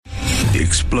the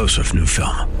explosive new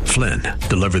film, Flynn,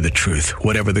 Deliver the Truth,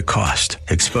 Whatever the Cost,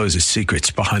 exposes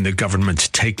secrets behind the government's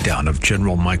takedown of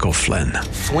General Michael Flynn.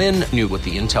 Flynn knew what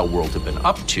the intel world had been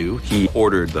up to. He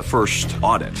ordered the first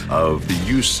audit of the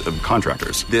use of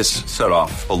contractors. This set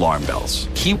off alarm bells.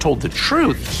 He told the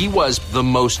truth. He was the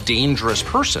most dangerous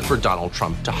person for Donald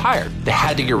Trump to hire. They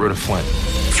had to get rid of Flynn.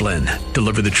 Flynn,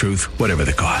 Deliver the Truth, Whatever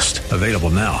the Cost. Available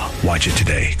now. Watch it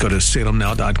today. Go to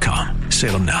salemnow.com.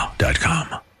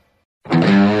 salemnow.com.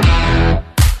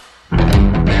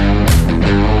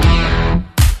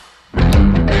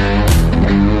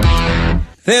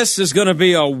 This is going to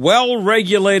be a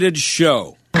well-regulated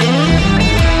show.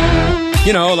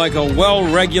 You know, like a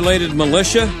well-regulated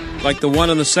militia, like the one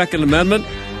in the Second Amendment.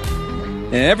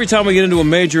 And every time we get into a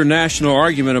major national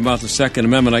argument about the Second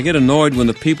Amendment, I get annoyed when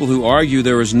the people who argue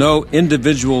there is no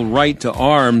individual right to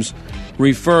arms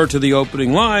refer to the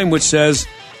opening line, which says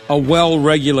a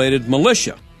well-regulated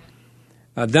militia.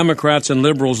 Democrats and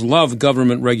liberals love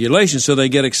government regulation, so they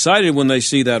get excited when they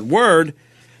see that word.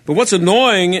 But what's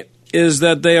annoying is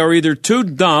that they are either too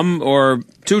dumb or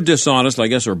too dishonest, I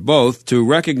guess, or both, to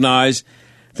recognize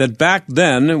that back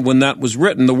then, when that was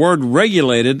written, the word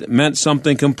regulated meant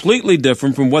something completely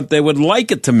different from what they would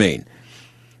like it to mean.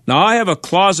 Now, I have a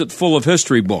closet full of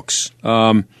history books,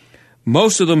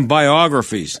 most of them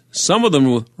biographies, some of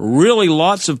them with really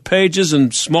lots of pages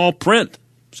and small print.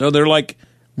 So they're like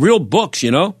real books,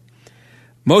 you know.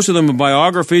 Most of them are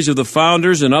biographies of the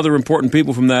founders and other important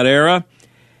people from that era.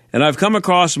 And I've come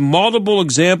across multiple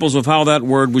examples of how that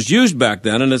word was used back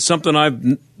then, and it's something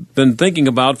I've been thinking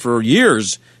about for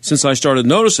years since I started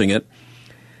noticing it.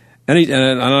 And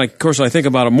of course, I think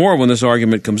about it more when this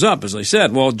argument comes up, as I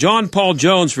said. Well, John Paul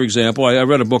Jones, for example, I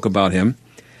read a book about him.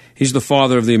 He's the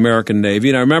father of the American Navy,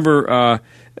 and I remember,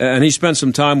 and he spent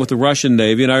some time with the Russian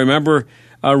Navy, and I remember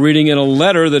reading in a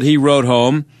letter that he wrote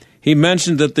home, he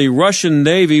mentioned that the Russian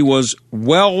Navy was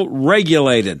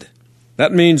well-regulated.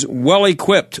 That means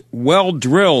well-equipped,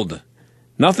 well-drilled,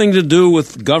 nothing to do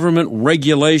with government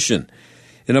regulation.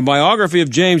 In a biography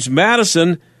of James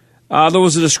Madison, there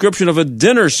was a description of a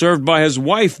dinner served by his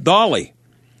wife, Dolly.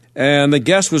 And the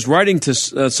guest was writing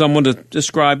to someone to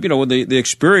describe, the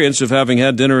experience of having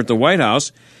had dinner at the White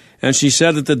House. And she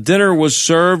said that the dinner was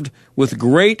served with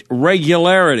great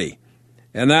regularity.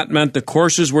 And that meant the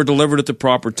courses were delivered at the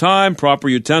proper time, proper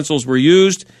utensils were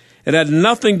used. It had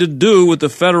nothing to do with the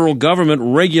federal government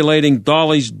regulating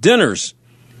Dolly's dinners.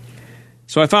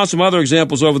 So I found some other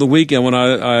examples over the weekend when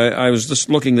I was just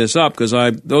looking this up, because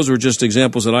those were just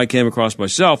examples that I came across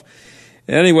myself.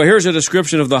 Anyway, here's a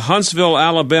description of the Huntsville,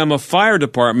 Alabama Fire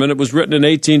Department. It was written in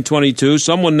 1822.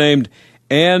 Someone named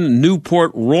Anne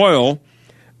Newport Royal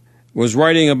was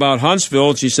writing about Huntsville,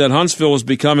 and she said Huntsville was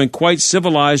becoming quite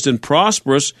civilized and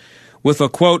prosperous with a,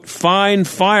 quote, fine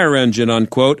fire engine,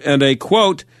 unquote, and a,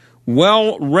 quote,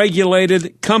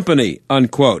 well-regulated company,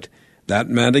 unquote. That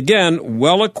meant, again,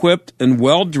 well-equipped and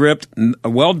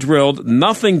well-drilled,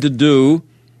 nothing to do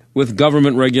with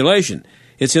government regulation.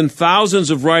 It's in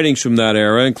thousands of writings from that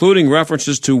era, including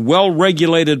references to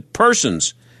well-regulated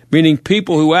persons, meaning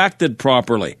people who acted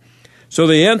properly. So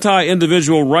the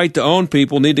anti-individual right to own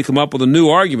people need to come up with a new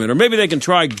argument, or maybe they can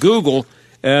try Google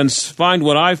and find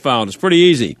what I found. It's pretty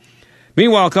easy.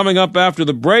 Meanwhile, coming up after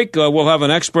the break, we'll have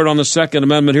an expert on the Second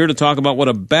Amendment here to talk about what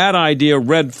a bad idea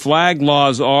red flag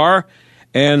laws are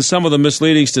and some of the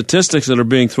misleading statistics that are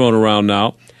being thrown around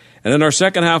now. And in our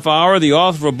second half hour, the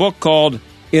author of a book called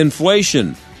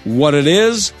Inflation, What It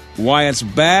Is, Why It's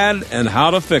Bad, and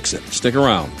How to Fix It. Stick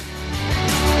around.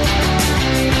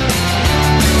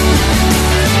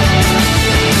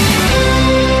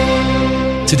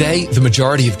 Today, the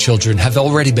majority of children have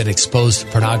already been exposed to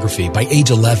pornography by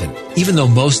age 11. Even though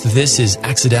most of this is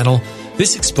accidental,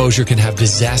 this exposure can have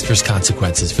disastrous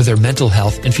consequences for their mental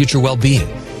health and future well-being.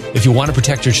 If you want to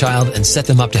protect your child and set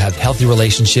them up to have healthy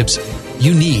relationships,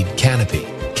 you need Canopy.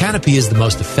 Canopy is the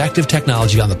most effective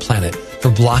technology on the planet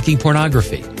for blocking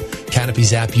pornography.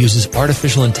 Canopy's app uses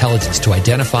artificial intelligence to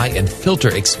identify and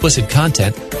filter explicit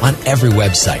content on every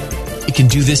website. It can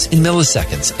do this in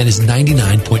milliseconds and is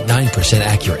 99.9%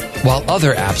 accurate. While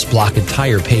other apps block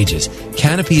entire pages,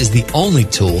 Canopy is the only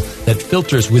tool that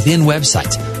filters within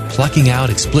websites, plucking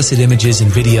out explicit images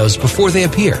and videos before they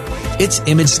appear. Its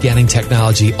image scanning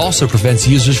technology also prevents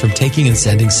users from taking and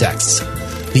sending texts.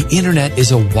 The internet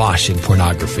is awash in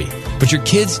pornography, but your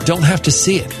kids don't have to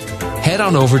see it. Head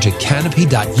on over to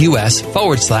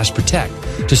canopy.us/protect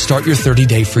to start your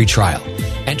 30-day free trial.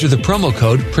 Enter the promo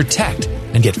code PROTECT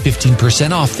and get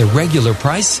 15% off the regular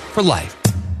price for life.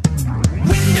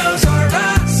 Windows are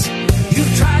us.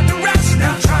 You've tried the rest,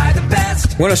 now try the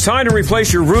best. When it's time to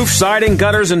replace your roof, siding,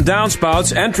 gutters, and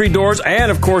downspouts, entry doors,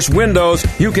 and, of course, windows,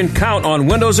 you can count on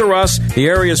Windows R Us, the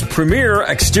area's premier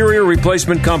exterior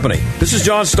replacement company. This is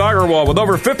John Steigerwald. With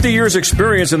over 50 years'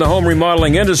 experience in the home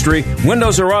remodeling industry,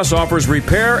 Windows R Us offers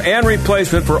repair and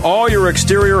replacement for all your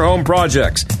exterior home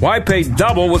projects. Why pay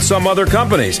double with some other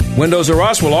companies? Windows R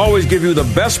Us will always give you the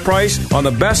best price on the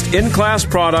best in-class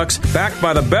products, backed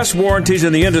by the best warranties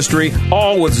in the industry,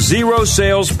 all with zero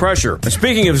sales pressure. And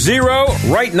speaking of zero,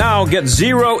 right now, get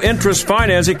zero interest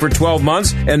financing for 12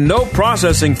 months and no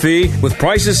processing fee with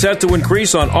prices set to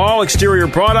increase on all exterior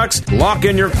products. Lock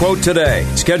in your quote today.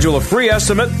 Schedule a free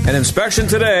estimate and inspection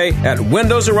today at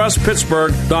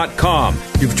WindowsRUsPittsburgh.com.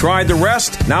 You've tried the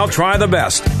rest, now try the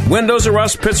best.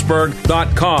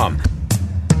 WindowsRUsPittsburgh.com.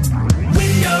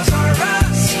 Windows R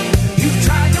Us. You've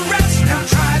tried the rest, now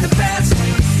try the best.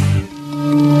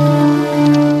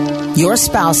 Your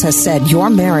spouse has said your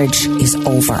marriage is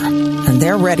over, and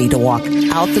they're ready to walk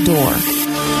out the door.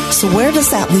 So where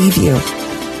does that leave you?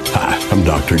 Hi, I'm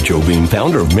Dr. Joe Beam,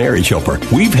 founder of Marriage Helper.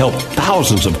 We've helped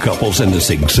thousands of couples in this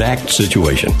exact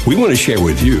situation. We want to share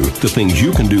with you the things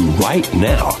you can do right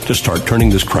now to start turning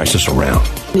this crisis around.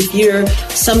 If you're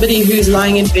somebody who's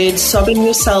lying in bed sobbing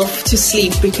yourself to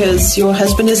sleep because your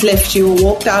husband has left you or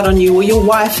walked out on you, or your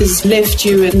wife has left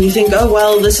you and you think, oh,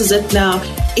 well, this is it now.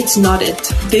 It's not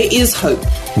it. There is hope.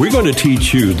 We're going to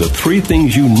teach you the 3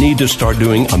 things you need to start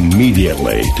doing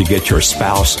immediately to get your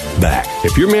spouse back.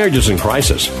 If your marriage is in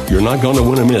crisis, you're not going to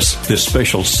want to miss this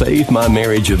special Save My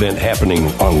Marriage event happening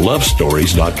on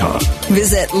lovestories.com.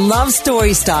 Visit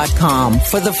lovestories.com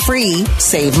for the free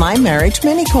Save My Marriage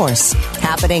mini course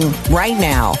happening right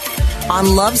now on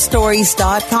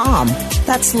lovestories.com.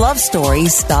 That's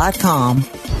lovestories.com.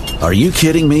 Are you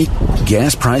kidding me?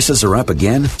 Gas prices are up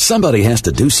again? Somebody has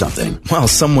to do something. Well,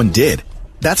 someone did.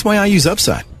 That's why I use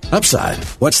Upside. Upside?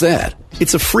 What's that?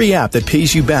 It's a free app that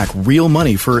pays you back real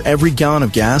money for every gallon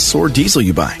of gas or diesel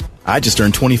you buy. I just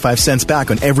earned 25 cents back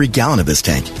on every gallon of this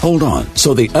tank. Hold on.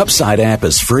 So the Upside app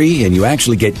is free and you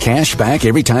actually get cash back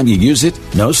every time you use it?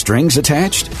 No strings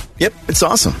attached? Yep, it's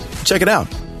awesome. Check it out.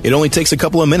 It only takes a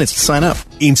couple of minutes to sign up.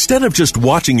 Instead of just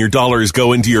watching your dollars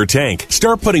go into your tank,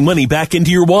 start putting money back into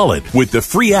your wallet with the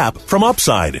free app from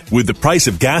Upside. With the price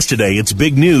of gas today, it's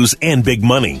big news and big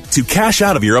money. To cash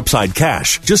out of your Upside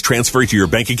cash, just transfer it to your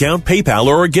bank account, PayPal,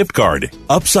 or a gift card.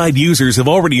 Upside users have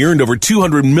already earned over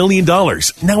 $200 million.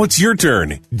 Now it's your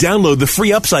turn. Download the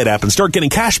free Upside app and start getting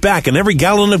cash back on every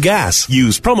gallon of gas.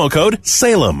 Use promo code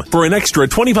SALEM for an extra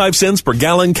 25 cents per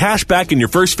gallon cash back in your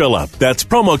first fill-up. That's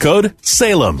promo code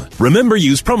SALEM. Remember,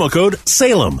 use promo code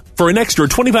SALEM for an extra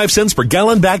 25 cents per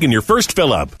gallon back in your first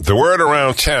fill-up. The word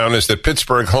around town is that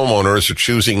Pittsburgh homeowners are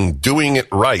choosing doing it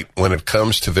right when it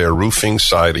comes to their roofing,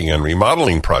 siding, and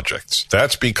remodeling projects.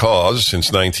 That's because since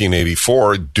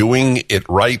 1984, doing it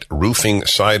right roofing,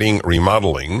 siding,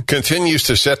 remodeling continues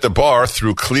to set the bar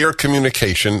through clear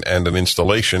communication and an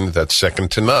installation that's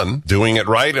second to none. Doing it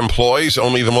right employs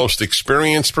only the most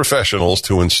experienced professionals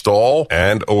to install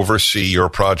and oversee your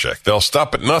project. They'll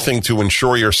stop at nothing to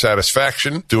ensure your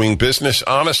satisfaction, doing business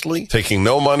honestly, taking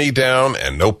no money down,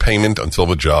 and no payment until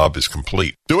the job is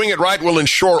complete. Doing it right will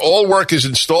ensure all work is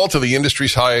installed to the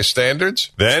industry's highest standards.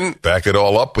 Then, back it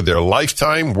all up with their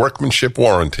lifetime workmanship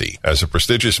warranty. As a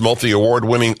prestigious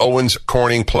multi-award-winning Owens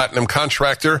Corning Platinum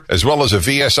contractor, as well as a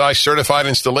VSI certified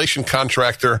installation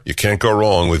contractor, you can't go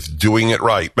wrong with doing it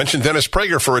right. Mention Dennis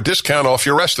Prager for a discount off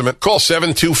your estimate. Call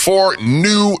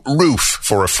 724-NEW-ROOF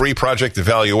for a free project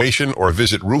evaluation or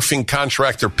visit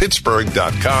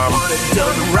roofingcontractorpittsburgh.com. Want it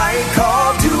done right,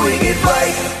 call doing it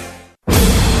right.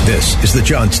 This is the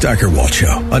John Steigerwald Show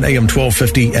on AM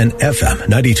 1250 and FM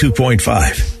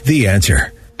 92.5. The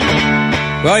Answer.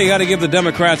 Well, you got to give the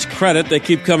Democrats credit. They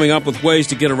keep coming up with ways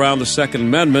to get around the Second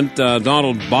Amendment.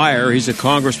 Donald Byer, he's a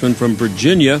congressman from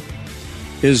Virginia,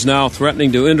 is now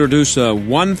threatening to introduce a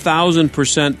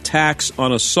 1,000% tax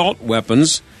on assault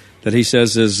weapons that he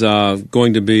says is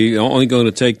only going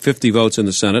to take 50 votes in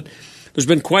the Senate. There's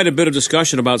been quite a bit of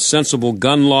discussion about sensible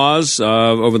gun laws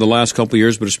over the last couple of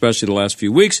years, but especially the last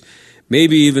few weeks.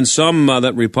 Maybe even some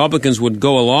that Republicans would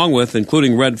go along with,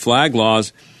 including red flag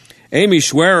laws. Amy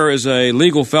Schwerer is a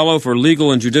legal fellow for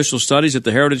legal and judicial studies at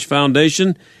the Heritage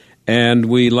Foundation, and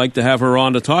we'd like to have her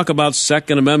on to talk about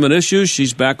Second Amendment issues.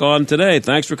 She's back on today.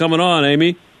 Thanks for coming on,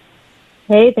 Amy.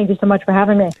 Hey, thank you so much for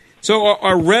having me. So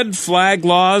are red flag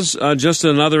laws just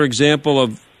another example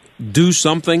of do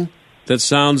something that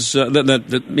sounds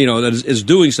that is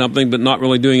doing something but not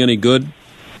really doing any good?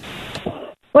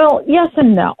 Well, yes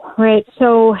and no, right?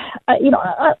 So,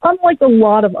 unlike a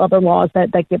lot of other laws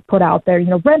that get put out there,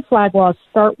 red flag laws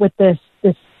start with this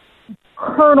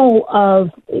kernel of,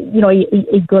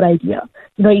 a good idea.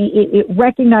 It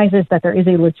recognizes that there is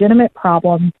a legitimate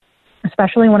problem,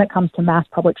 especially when it comes to mass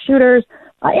public shooters,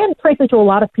 and frankly to a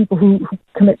lot of people who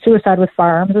commit suicide with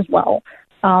firearms as well,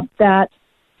 that,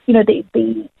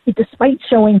 they despite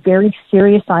showing very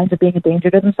serious signs of being a danger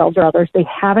to themselves or others, they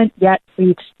haven't yet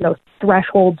reached,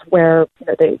 thresholds where,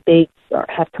 they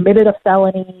have committed a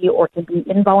felony or can be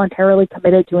involuntarily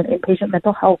committed to an inpatient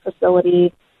mental health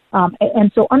facility.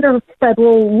 And so under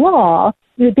federal law,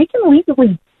 they can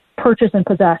legally purchase and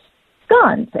possess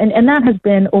guns. And that has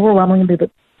been overwhelmingly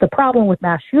the problem with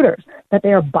mass shooters, that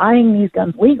they are buying these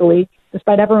guns legally,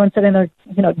 despite everyone sitting there,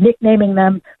 nicknaming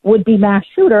them would-be mass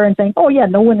shooter and saying, oh, yeah,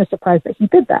 no one is surprised that he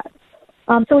did that.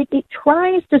 So it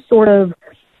tries to sort of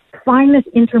find this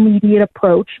intermediate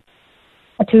approach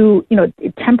to,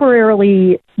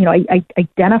 temporarily,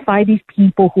 identify these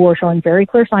people who are showing very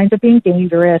clear signs of being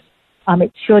dangerous.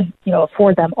 It should,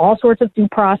 afford them all sorts of due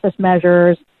process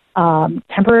measures,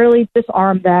 temporarily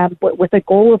disarm them, but with the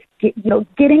goal of,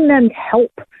 getting them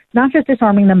help, not just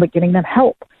disarming them, but getting them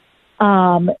help.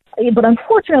 But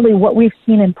unfortunately, what we've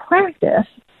seen in practice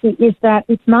is that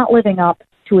it's not living up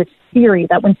to its theory,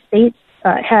 that when states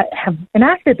have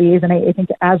enacted these, and I think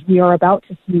as we are about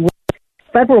to see with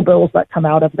federal bills that come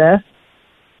out of this,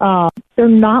 they're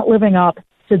not living up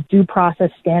to due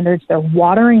process standards. They're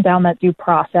watering down that due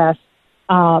process.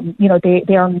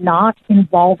 They are not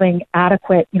involving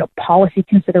adequate, policy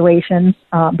considerations,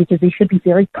 because they should be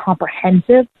very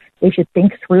comprehensive. They should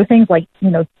think through things like,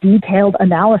 detailed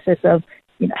analysis of,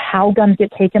 how guns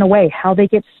get taken away, how they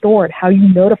get stored, how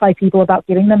you notify people about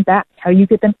getting them back, how you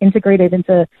get them integrated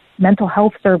into mental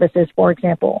health services, for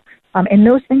example. And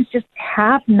those things just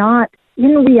have not,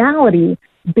 in reality,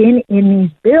 been in these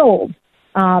bills.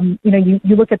 You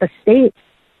look at the states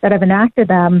that have enacted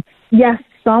them. Yes,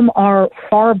 some are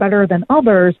far better than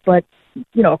others, but,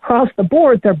 across the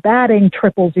board, they're batting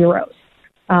triple zeros.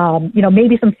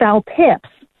 Maybe some foul tips,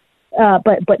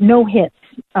 but no hits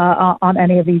on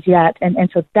any of these yet. And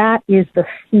so that is the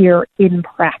fear in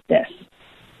practice.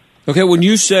 Okay, when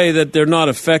you say that they're not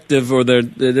effective or they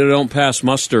don't pass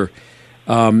muster,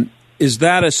 is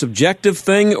that a subjective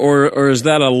thing or is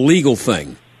that a legal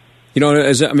thing?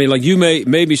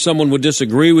 Maybe someone would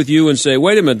disagree with you and say,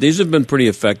 wait a minute, these have been pretty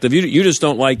effective. You just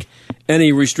don't like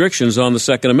any restrictions on the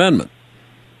Second Amendment.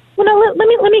 Well, now, let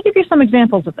me give you some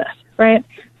examples of this, right?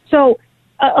 So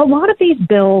a lot of these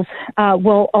bills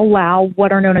will allow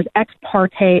what are known as ex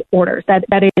parte orders.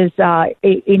 That is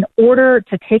an order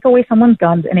to take away someone's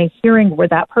guns in a hearing where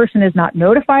that person is not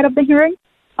notified of the hearing,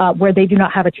 where they do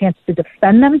not have a chance to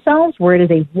defend themselves, where it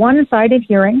is a one-sided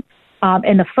hearing.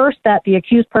 And the first that the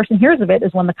accused person hears of it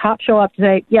is when the cops show up to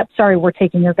say, yep, sorry, we're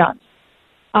taking your guns.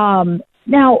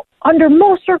 Now, under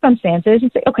most circumstances,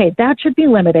 you'd say, okay, that should be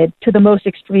limited to the most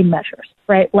extreme measures,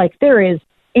 right? Like there is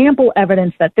ample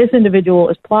evidence that this individual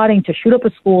is plotting to shoot up a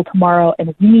school tomorrow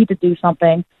and we need to do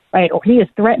something, right? Or he is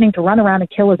threatening to run around and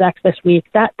kill his ex this week,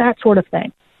 that sort of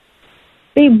thing.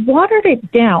 They watered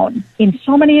it down in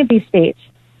so many of these states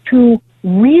to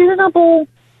reasonable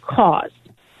cause.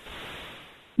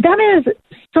 That is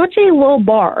such a low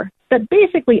bar that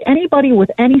basically anybody with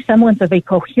any semblance of a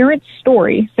coherent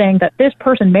story saying that this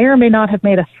person may or may not have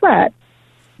made a threat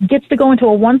gets to go into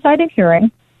a one-sided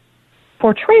hearing,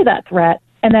 portray that threat,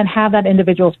 and then have that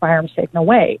individual's firearms taken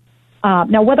away.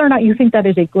 Now, whether or not you think that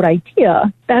is a good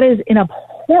idea, that is an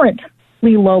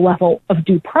abhorrently low level of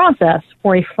due process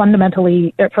for a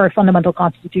fundamental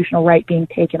constitutional right being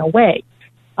taken away.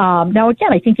 Now,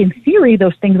 again, I think in theory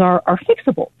those things are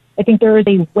fixable. I think there is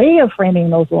a way of framing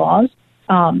those laws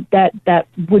that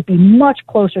would be much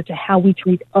closer to how we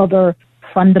treat other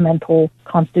fundamental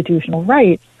constitutional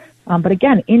rights. But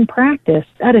again, in practice,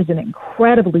 that is an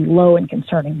incredibly low and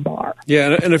concerning bar.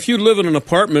 Yeah, and if you live in an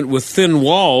apartment with thin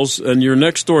walls and your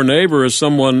next door neighbor is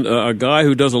a guy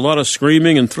who does a lot of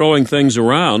screaming and throwing things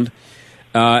around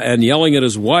and yelling at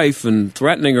his wife and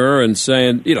threatening her and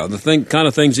saying, the kind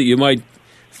of things that you might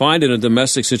find in a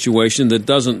domestic situation that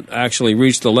doesn't actually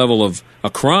reach the level of a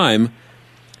crime,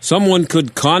 someone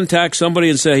could contact somebody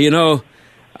and say,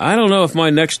 I don't know if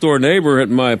my next door neighbor at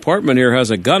my apartment here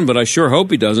has a gun, but I sure hope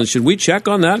he doesn't. Should we check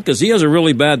on that? Because he has a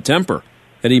really bad temper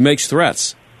and he makes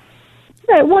threats.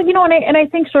 Right. Well, and I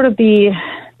think sort of the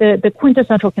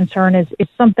quintessential concern is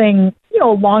something,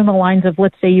 along the lines of,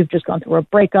 let's say you've just gone through a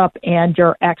breakup and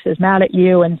your ex is mad at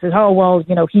you and says, oh, well,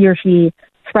 he or she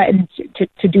threatened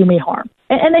to do me harm.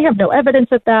 And they have no evidence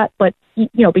of that, but,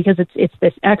 because it's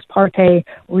this ex parte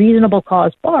reasonable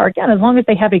cause bar, again, as long as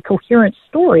they have a coherent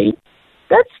story,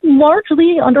 that's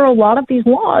largely, under a lot of these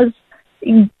laws,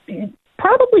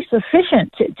 probably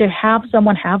sufficient to have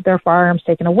someone have their firearms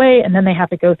taken away, and then they have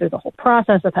to go through the whole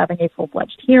process of having a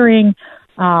full-fledged hearing,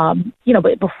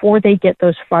 but before they get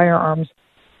those firearms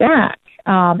back.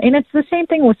 And it's the same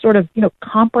thing with sort of,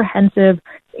 comprehensive,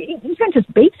 even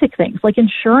just basic things like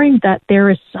ensuring that there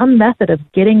is some method of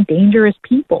getting dangerous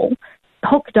people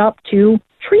hooked up to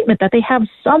treatment, that they have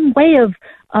some way of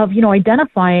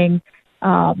identifying,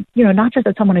 not just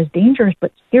that someone is dangerous,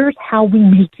 but here's how we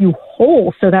make you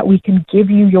whole so that we can give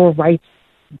you your rights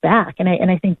back. And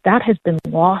I think that has been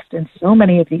lost in so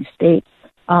many of these states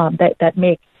that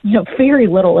make, very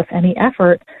little, if any,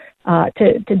 effort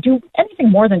to do anything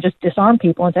more than just disarm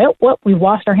people and say, oh, well, we've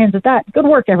washed our hands of that. Good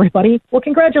work, everybody. Well,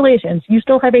 congratulations. You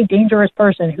still have a dangerous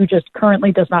person who just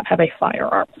currently does not have a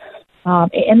firearm.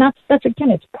 And that's again,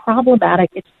 it's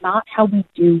problematic. It's not how we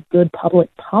do good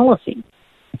public policy.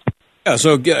 Yeah,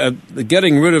 so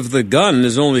getting rid of the gun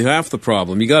is only half the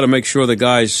problem. You got to make sure the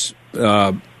guys,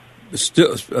 the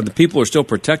people are still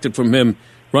protected from him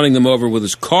running them over with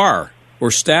his car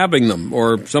or stabbing them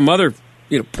or some other,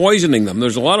 poisoning them.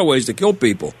 There's a lot of ways to kill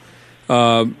people.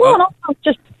 And also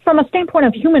just from a standpoint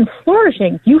of human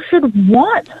flourishing, you should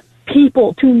want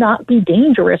people to not be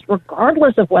dangerous,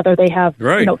 regardless of whether they have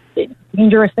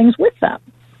dangerous things with them.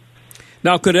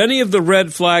 Now, could any of the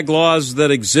red flag laws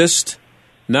that exist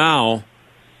now,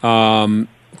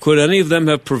 could any of them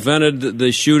have prevented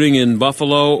the shooting in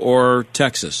Buffalo or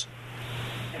Texas?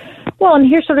 Well, and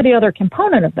here's sort of the other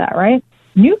component of that, right?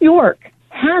 New York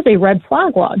has a red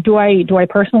flag law. Do I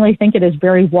personally think it is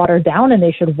very watered down and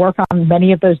they should work on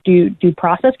many of those due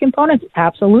process components?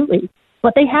 Absolutely.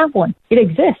 But they have one. It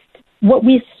exists. What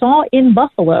we saw in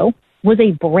Buffalo was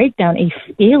a breakdown, a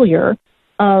failure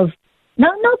of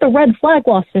not the red flag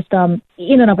law system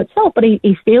in and of itself, but a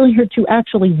failure to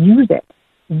actually use it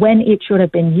when it should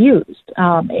have been used.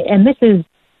 And this is,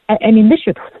 this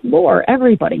should floor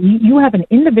everybody. You have an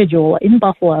individual in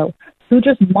Buffalo who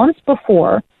just months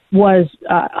before was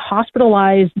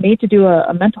hospitalized, made to do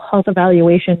a mental health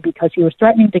evaluation because he was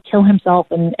threatening to kill himself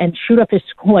and shoot up his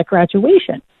school at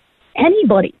graduation.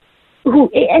 Anybody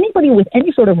with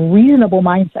any sort of reasonable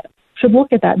mindset should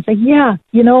look at that and say, yeah,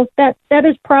 that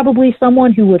is probably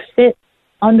someone who would fit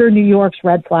under New York's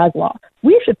red flag law.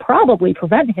 We should probably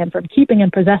prevent him from keeping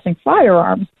and possessing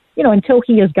firearms, until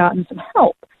he has gotten some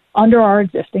help under our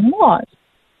existing laws.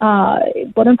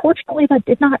 But unfortunately, that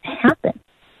did not happen.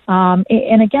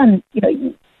 And again,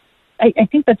 I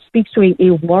think that speaks to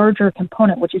a larger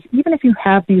component, which is even if you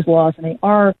have these laws and they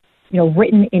are,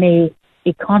 written in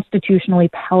a constitutionally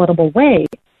palatable way,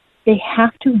 they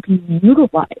have to be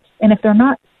utilized. And if they're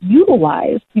not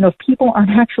utilized, if people aren't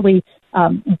actually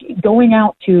going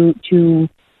out to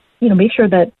make sure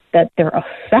that they're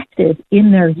effective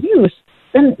in their use,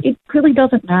 then it really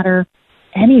doesn't matter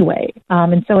anyway.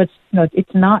 And so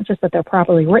it's not just that they're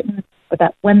properly written, but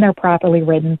that when they're properly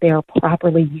written, they are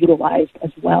properly utilized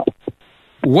as well.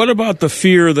 What about the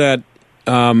fear that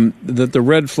that the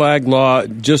red flag law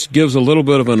just gives a little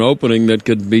bit of an opening that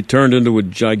could be turned into a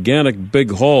gigantic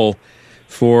big hole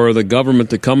for the government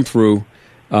to come through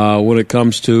when it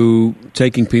comes to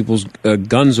taking people's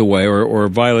guns away or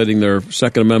violating their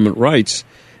Second Amendment rights,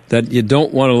 that you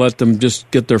don't want to let them just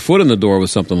get their foot in the door with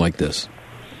something like this?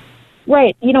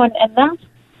 Right. And that's,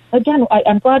 again,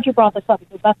 I'm glad you brought this up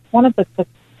because that's one of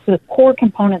the core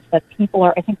components that people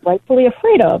are, I think, rightfully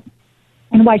afraid of,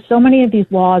 and why so many of these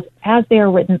laws, as they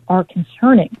are written, are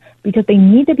concerning, because they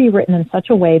need to be written in such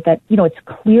a way that, it's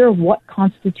clear what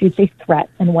constitutes a threat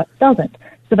and what doesn't,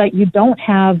 so that you don't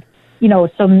have,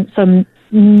 some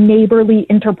neighborly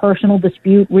interpersonal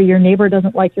dispute where your neighbor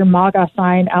doesn't like your MAGA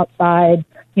sign outside,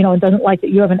 and doesn't like that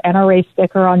you have an NRA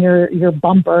sticker on your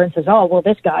bumper and says, oh, well,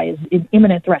 this guy is an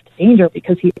imminent threat to danger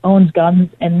because he owns guns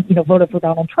and, voted for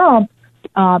Donald Trump.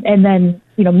 And then,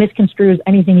 misconstrues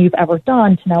anything you've ever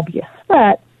done to now be a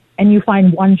threat, and you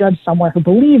find one judge somewhere who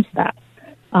believes that.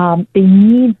 They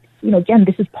need, again,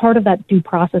 this is part of that due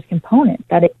process component,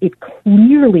 that it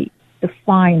clearly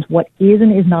defines what is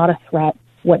and is not a threat,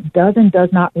 what does and does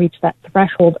not reach that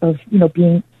threshold of,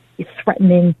 being a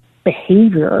threatening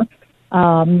behavior.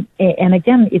 And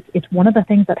again, it's one of the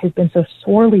things that has been so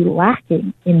sorely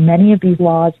lacking in many of these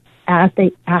laws as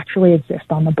they actually exist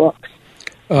on the books.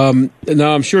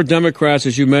 Now, I'm sure Democrats,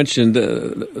 as you mentioned,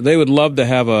 they would love to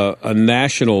have a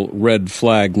national red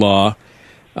flag law.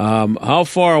 How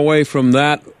far away from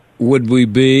that would we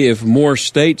be if more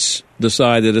states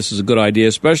decide that this is a good idea,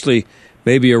 especially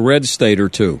maybe a red state or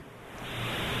two?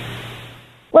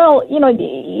 Well,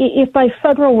 if by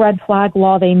federal red flag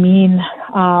law they mean,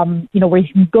 where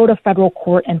you can go to federal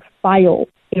court and file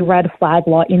a red flag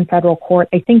law in federal court,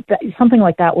 I think that something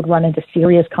like that would run into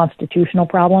serious constitutional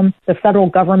problems. The federal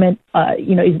government,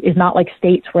 is not like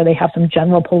states where they have some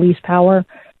general police power.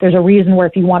 There's a reason where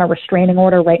if you want a restraining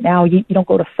order right now, you don't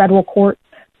go to federal court.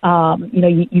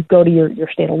 You go to your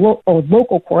state or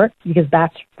local court because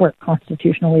that's where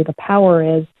constitutionally the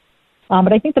power is.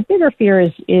 But I think the bigger fear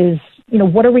is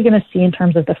what are we going to see in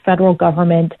terms of the federal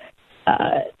government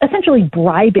essentially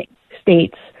bribing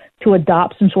states to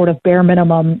adopt some sort of bare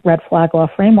minimum red flag law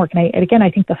framework. And again,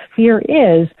 I think the fear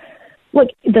is, look,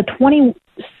 the 20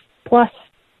 plus,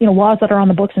 laws that are on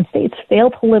the books in states fail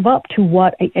to live up to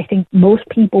what I think most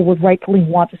people would rightfully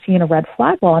want to see in a red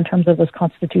flag law in terms of those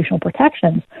constitutional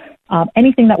protections.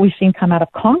 Anything that we've seen come out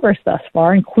of Congress thus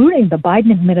far, including the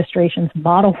Biden administration's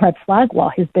model red flag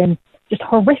law, has been just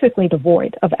horrifically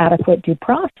devoid of adequate due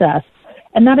process.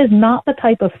 And that is not the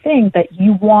type of thing that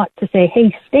you want to say,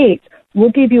 hey, states, we'll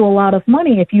give you a lot of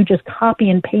money if you just copy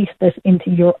and paste this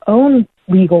into your own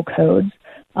legal codes.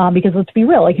 Because let's be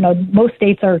real, most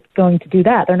states are going to do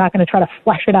that. They're not going to try to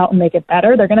flesh it out and make it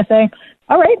better. They're going to say,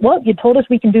 all right, well, you told us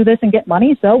we can do this and get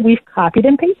money, so we've copied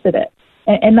and pasted it.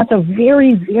 And that's a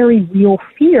very, very real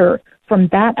fear from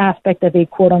that aspect of a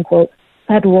quote-unquote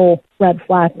federal red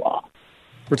flag law.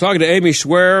 We're talking to Amy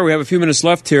Schwer. We have a few minutes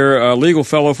left here, a legal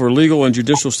fellow for legal and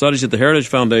judicial studies at the Heritage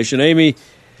Foundation. Amy,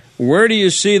 where do you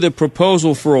see the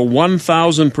proposal for a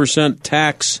 1,000%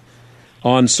 tax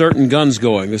on certain guns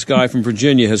going? This guy from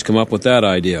Virginia has come up with that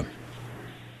idea.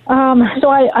 So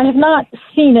I have not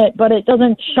seen it, but it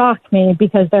doesn't shock me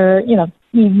because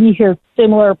you hear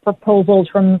similar proposals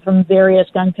from various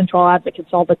gun control advocates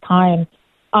all the time.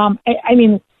 I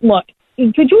mean, look,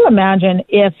 could you imagine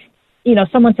if,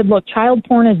 someone said, look, child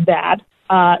porn is bad,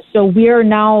 so we are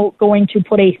now going to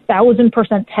put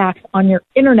 1,000% tax on your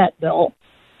internet bill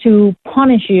to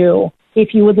punish you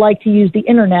if you would like to use the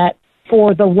internet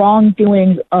for the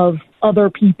wrongdoings of other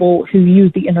people who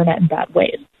use the internet in bad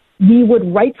ways. We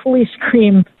would rightfully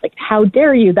scream, like, how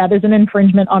dare you? That is an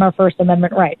infringement on our First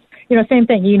Amendment rights. Same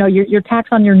thing, your tax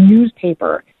on your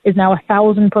newspaper is now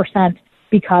 1,000%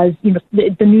 because,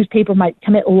 the newspaper might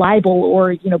commit libel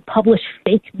or, publish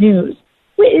fake news.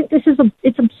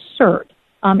 It's absurd.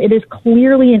 It is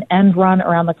clearly an end run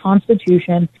around the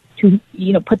Constitution to,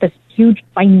 put this huge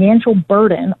financial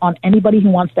burden on anybody who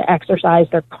wants to exercise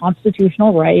their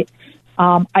constitutional right.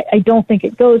 I don't think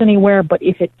it goes anywhere, but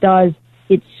if it does,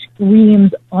 it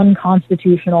screams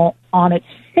unconstitutional on its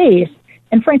face.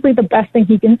 And frankly, the best thing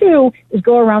he can do is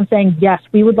go around saying, yes,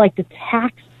 we would like to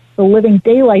tax the living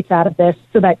daylights out of this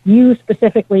so that you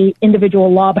specifically,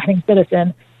 individual law-abiding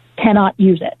citizen, cannot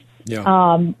use it.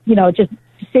 Yeah. Just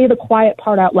say the quiet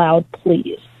part out loud,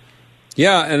 please.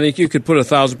 Yeah, and you could put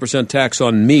 1,000% tax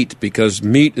on meat because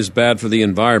meat is bad for the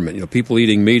environment. People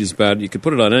eating meat is bad. You could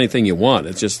put it on anything you want.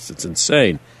 It's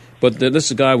insane. But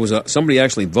this guy somebody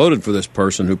actually voted for this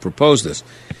person who proposed this.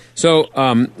 So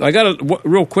I got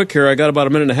real quick here. I got about a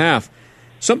minute and a half.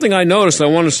 Something I noticed. I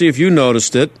want to see if you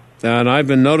noticed it, and I've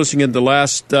been noticing it the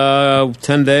last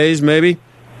 10 days, maybe.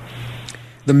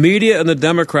 The media and the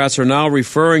Democrats are now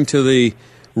referring to the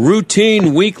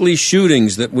routine weekly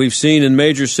shootings that we've seen in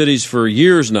major cities for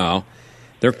years now.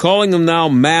 They're calling them now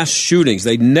mass shootings.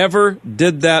 They never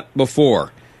did that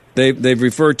before. They've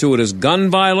referred to it as gun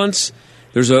violence.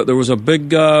 There was a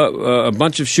big a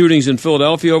bunch of shootings in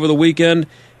Philadelphia over the weekend,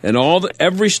 and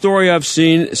every story I've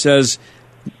seen says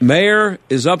mayor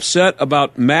is upset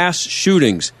about mass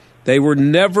shootings. They were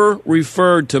never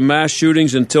referred to mass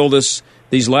shootings until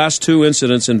these last two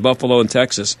incidents in Buffalo and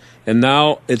Texas, and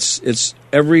now it's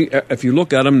if you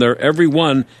look at them, every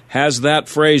one has that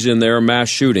phrase in there, mass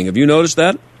shooting. Have you noticed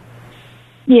that?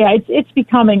 Yeah, it's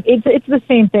becoming, it's the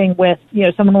same thing with,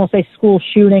 someone will say school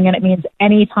shooting, and it means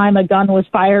any time a gun was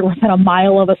fired within a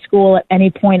mile of a school at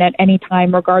any point at any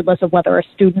time, regardless of whether a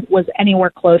student was anywhere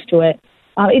close to it.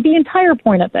 The entire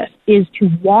point of this is to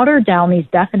water down these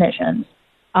definitions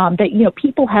that,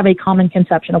 people have a common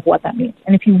conception of what that means.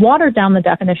 And if you water down the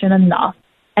definition enough,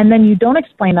 and then you don't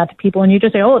explain that to people, and you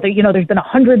just say, there's been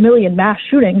 100 million mass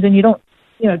shootings, and you don't,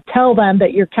 tell them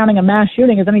that you're counting a mass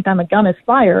shooting as any time a gun is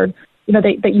fired,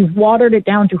 that you've watered it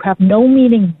down to have no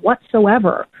meaning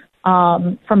whatsoever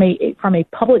from a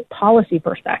public policy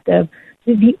perspective.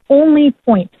 The only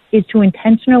point is to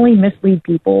intentionally mislead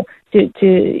people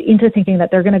into thinking that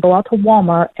they're going to go out to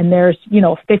Walmart and there's, a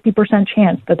 50%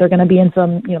 chance that they're going to be in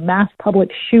some, mass public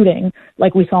shooting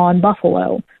like we saw in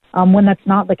Buffalo, when that's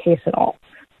not the case at all.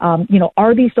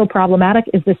 Are these still problematic?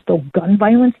 Is this still gun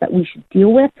violence that we should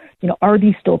deal with? Are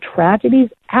these still tragedies?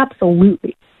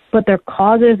 Absolutely. But their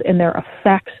causes and their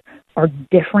effects are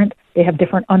different. They have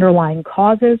different underlying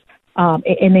causes.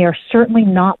 And they are certainly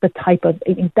not the type of,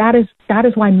 that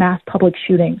is why mass public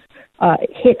shootings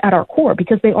hit at our core,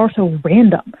 because they are so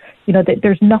random.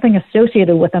 There's nothing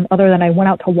associated with them other than I went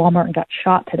out to Walmart and got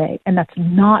shot today. And that's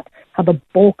not how the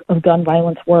bulk of gun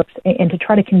violence works. And to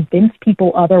try to convince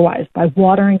people otherwise by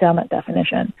watering down that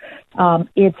definition,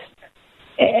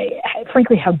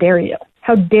 frankly, how dare you?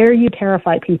 How dare you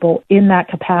terrify people in that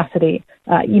capacity,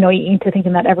 into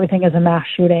thinking that everything is a mass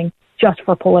shooting just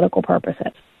for political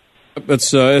purposes.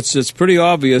 It's pretty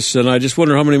obvious, and I just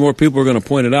wonder how many more people are going to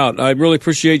point it out. I really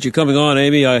appreciate you coming on,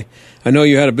 Amy. I know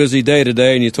you had a busy day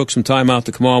today, and you took some time out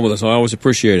to come on with us. I always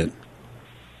appreciate it.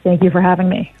 Thank you for having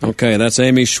me. Okay, that's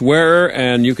Amy Schwerer,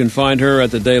 and you can find her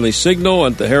at the Daily Signal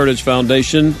at the Heritage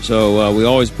Foundation. So we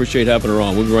always appreciate having her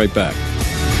on. We'll be right back.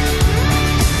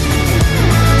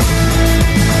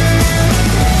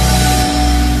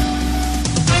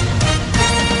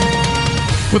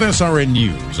 With SRN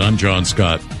News, I'm John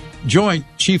Scott. Joint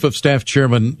Chief of Staff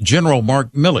Chairman General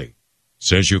Mark Milley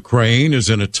says Ukraine is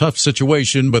in a tough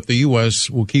situation, but the U.S.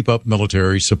 will keep up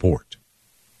military support.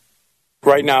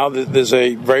 Right now, there's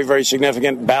a very, very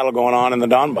significant battle going on in the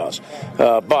Donbass.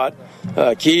 But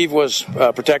Kyiv was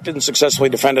protected and successfully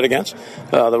defended against.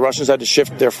 The Russians had to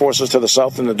shift their forces to the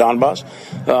south in the Donbass,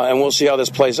 and we'll see how this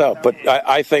plays out. But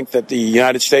I think that the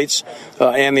United States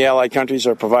and the allied countries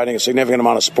are providing a significant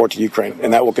amount of support to Ukraine,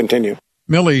 and that will continue.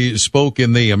 Milley spoke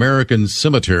in the American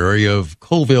cemetery of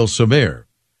Colville-sur-Mer,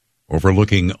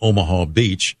 overlooking Omaha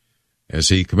Beach, as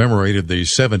he commemorated the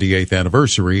 78th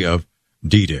anniversary of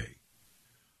D-Day.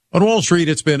 On Wall Street,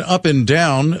 it's been up and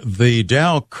down. The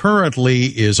Dow currently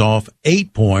is off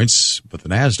 8 points, but the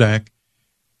NASDAQ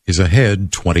is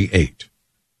ahead 28.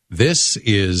 This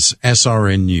is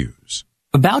SRN News.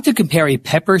 About to compare a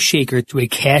pepper shaker to a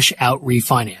cash-out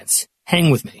refinance.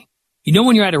 Hang with me. You know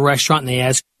when you're at a restaurant and they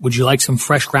ask, would you like some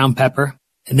fresh ground pepper?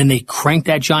 And then they crank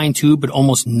that giant tube, but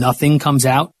almost nothing comes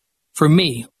out? For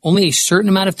me, only a certain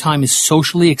amount of time is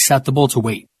socially acceptable to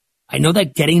wait. I know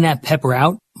that getting that pepper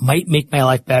out might make my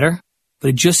life better, but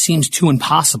it just seems too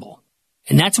impossible.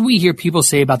 And that's what we hear people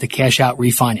say about the cash-out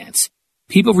refinance.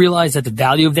 People realize that the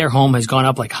value of their home has gone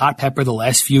up like hot pepper the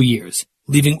last few years,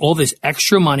 leaving all this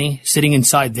extra money sitting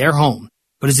inside their home.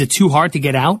 But is it too hard to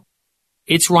get out?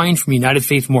 It's Ryan from United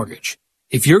Faith Mortgage.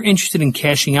 If you're interested in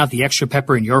cashing out the extra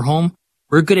pepper in your home,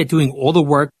 we're good at doing all the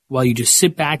work while you just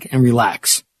sit back and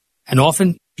relax. And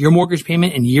often, your mortgage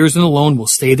payment and years in the loan will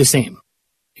stay the same.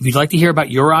 If you'd like to hear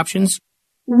about your options,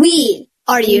 we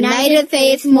are United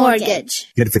Faith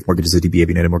Mortgage. United Faith Mortgage is a DBA of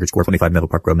United Mortgage Corp. 25 Melville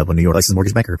Park Road, Melville, New York. Licensed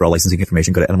mortgage banker. For all licensing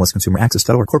information, go to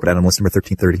NMLSConsumerAccess.org. Corporate NMLS number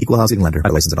 1330. Equal housing lender.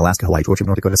 Licensed in Alaska, Hawaii, Georgia,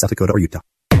 North Dakota, South Dakota, or Utah.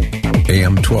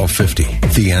 AM 1250,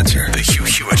 The Answer, The Hugh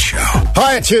Hewitt Show.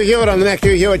 Hi, it's Hugh Hewitt on the next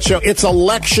Hugh Hewitt Show. It's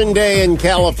Election Day in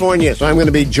California, so I'm going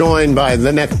to be joined by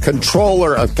the next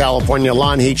Controller of California,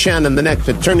 Lanhee Chen, and the next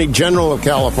Attorney General of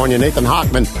California, Nathan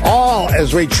Hochman, all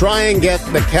as we try and get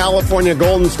the California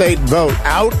Golden State vote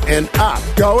out and up.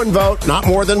 Go and vote, not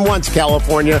more than once,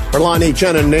 California, for Lanhee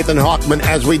Chen and Nathan Hochman,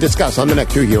 as we discuss on the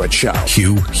next Hugh Hewitt Show.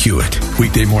 Hugh Hewitt,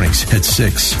 weekday mornings at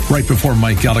 6, right before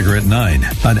Mike Gallagher at 9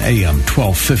 on AM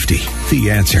 1250.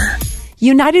 The Answer.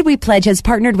 United We Pledge has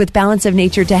partnered with Balance of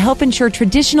Nature to help ensure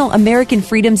traditional American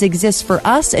freedoms exist for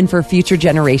us and for future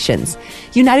generations.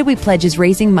 United We Pledge is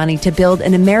raising money to build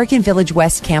an American Village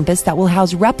West campus that will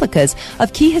house replicas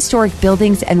of key historic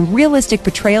buildings and realistic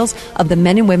portrayals of the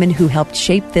men and women who helped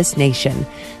shape this nation.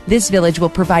 This village will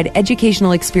provide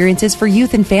educational experiences for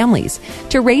youth and families.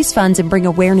 To raise funds and bring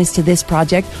awareness to this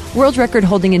project, world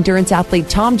record-holding endurance athlete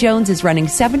Tom Jones is running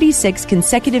 76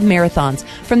 consecutive marathons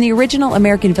from the original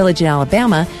American Village in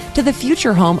Alabama to the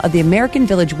future home of the American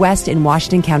Village West in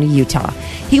Washington County, Utah.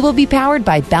 He will be powered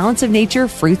by Balance of Nature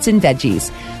fruits and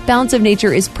veggies. Balance of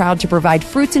Nature is proud to provide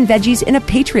fruits and veggies in a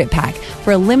Patriot Pack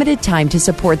for a limited time to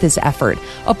support this effort.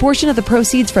 A portion of the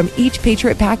proceeds from each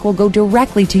Patriot Pack will go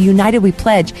directly to United We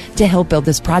Pledge to help build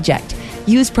this project.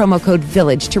 Use promo code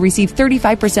VILLAGE to receive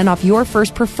 35% off your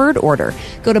first preferred order.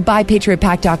 Go to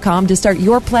buypatriotpack.com to start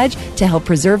your pledge to help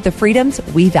preserve the freedoms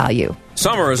we value.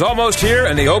 Summer is almost here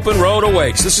and the open road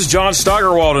awaits. This is John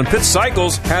Steigerwald, and Pitt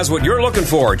Cycles has what you're looking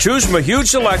for. Choose from a huge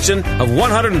selection of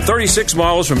 136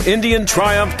 models from Indian,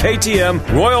 Triumph,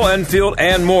 KTM, Royal Enfield,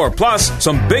 and more. Plus,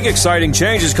 some big exciting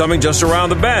changes coming just around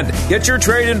the bend. Get your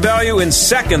trade-in value in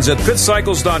seconds at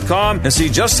pittcycles.com and see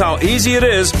just how easy it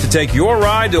is to take your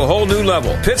ride to a whole new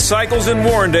level. Pitt Cycles in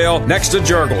Warrendale, next to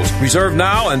Jurgles. Reserve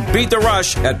now and beat the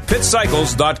rush at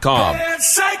pittcycles.com. Pitt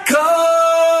Cycles!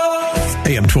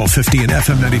 AM 1250 and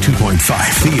FM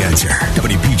 92.5. The Answer.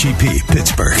 WPGP,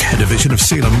 Pittsburgh, a division of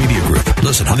Salem Media Group.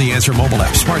 Listen on the Answer mobile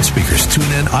app, smart speakers,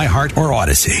 TuneIn, iHeart, or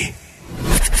Odyssey.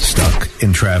 Stuck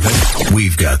in traffic?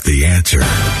 We've got the answer.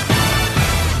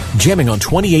 Jamming on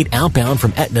 28 outbound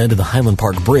from Etna to the Highland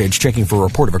Park Bridge, checking for a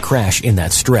report of a crash in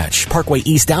that stretch. Parkway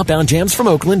East outbound jams from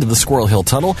Oakland to the Squirrel Hill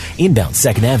Tunnel, inbound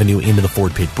 2nd Avenue into the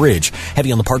Fort Pitt Bridge.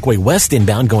 Heavy on the Parkway West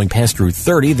inbound going past Route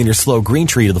 30, then your slow Green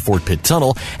Tree to the Fort Pitt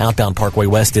Tunnel. Outbound Parkway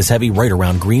West is heavy right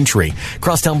around Green Tree.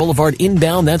 Crosstown Boulevard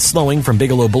inbound, that's slowing from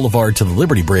Bigelow Boulevard to the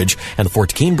Liberty Bridge. And the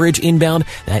Fort Keene Bridge inbound,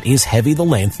 that is heavy the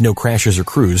length. No crashes or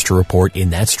crews to report in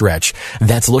that stretch.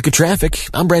 That's a look at traffic.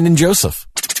 I'm Brandon Joseph.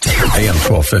 AM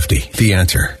 1250, The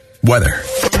Answer. Weather.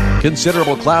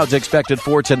 Considerable clouds expected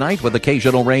for tonight with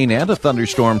occasional rain and a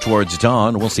thunderstorm towards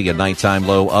dawn. We'll see a nighttime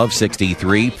low of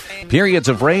 63. Periods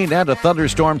of rain and a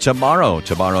thunderstorm tomorrow.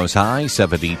 Tomorrow's high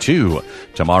 72.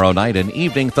 Tomorrow night an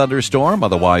evening thunderstorm,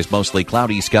 otherwise mostly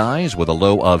cloudy skies with a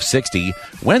low of 60.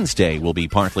 Wednesday will be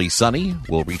partly sunny.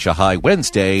 We'll reach a high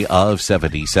Wednesday of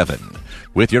 77.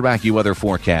 With your AccuWeather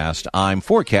forecast, I'm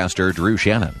forecaster Drew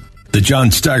Shannon. The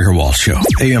John Steigerwald Show.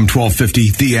 AM 1250,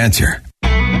 The Answer.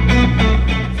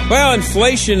 Well,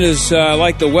 inflation is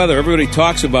like the weather. Everybody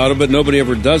talks about it, but nobody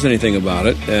ever does anything about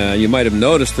it. You might have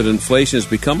noticed that inflation has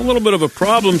become a little bit of a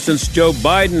problem since Joe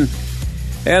Biden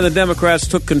and the Democrats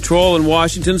took control in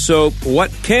Washington. So what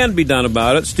can be done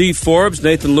about it? Steve Forbes,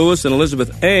 Nathan Lewis, and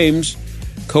Elizabeth Ames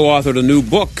co-authored a new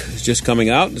book. It's just coming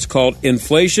out. It's called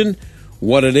Inflation,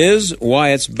 What It Is, Why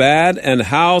It's Bad, and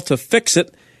How to Fix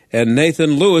It. And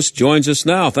Nathan Lewis joins us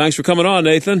now. Thanks for coming on,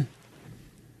 Nathan.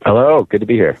 Hello. Good to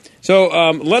be here.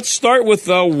 So let's start with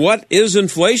what is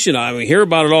inflation? I mean, we hear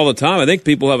about it all the time. I think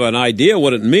people have an idea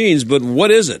what it means, but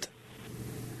what is it?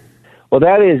 Well,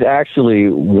 that is actually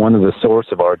one of the source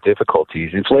of our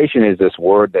difficulties. Inflation is this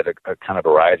word that kind of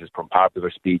arises from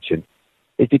popular speech, and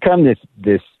it's become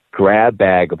this grab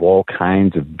bag of all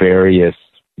kinds of various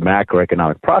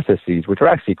macroeconomic processes, which are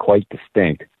actually quite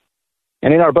distinct.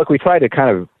 And in our book, we try to kind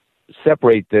of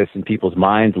separate this in people's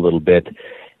minds a little bit.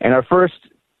 And our first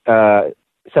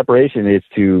separation is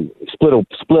to split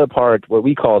apart what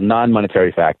we call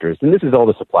non-monetary factors. And this is all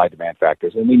the supply-demand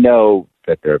factors. And we know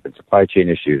that there have been supply chain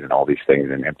issues and all these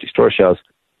things and empty store shelves.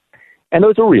 And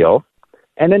those are real.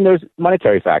 And then there's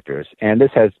monetary factors. And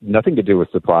this has nothing to do with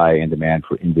supply and demand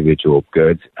for individual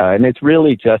goods. And it's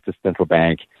really just a central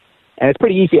bank. And it's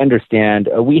pretty easy to understand.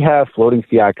 We have floating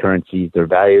fiat currencies. Their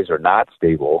values are not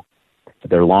stable.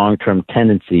 Their long-term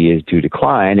tendency is to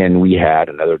decline, and we had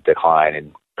another decline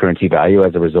in currency value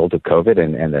as a result of COVID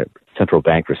and the central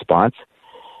bank response.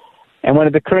 And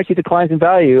when the currency declines in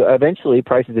value, eventually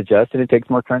prices adjust, and it takes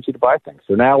more currency to buy things.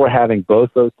 So now we're having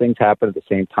both those things happen at the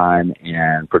same time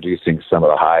and producing some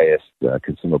of the highest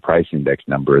consumer price index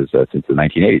numbers since the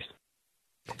 1980s.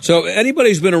 So anybody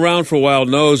who's been around for a while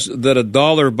knows that a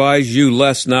dollar buys you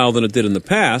less now than it did in the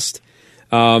past.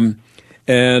 There's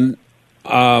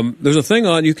a thing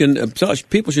on,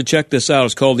 people should check this out.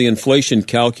 It's called the inflation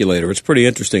calculator. It's pretty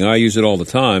interesting. I use it all the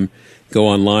time. Go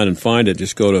online and find it.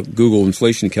 Just go to Google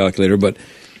inflation calculator. But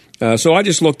so I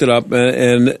just looked it up,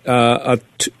 and a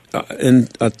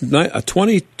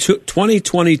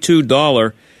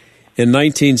 $2022 in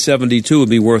 1972 would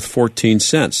be worth 14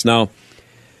 cents. Now,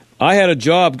 I had a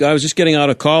job. I was just getting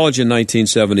out of college in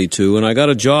 1972, and I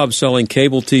got a job selling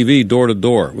cable TV door to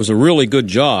door. It was a really good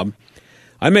job.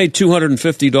 I made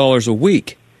 $250 a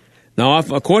week. Now,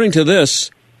 according to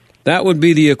this, that would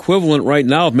be the equivalent right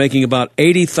now of making about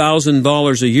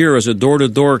 $80,000 a year as a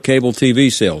door-to-door cable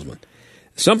TV salesman.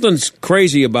 Something's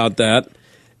crazy about that.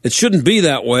 It shouldn't be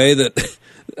that way.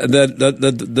 I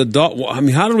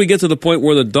mean, how did we get to the point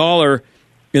where the dollar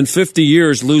in 50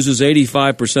 years loses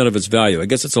 85% of its value? I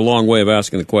guess it's a long way of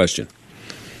asking the question.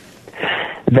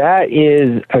 That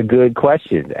is a good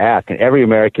question to ask, and every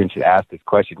American should ask this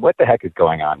question. What the heck is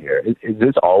going on here? Has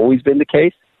this always been the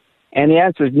case? And the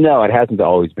answer is no, it hasn't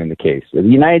always been the case. The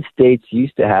United States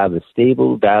used to have a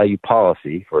stable value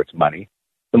policy for its money.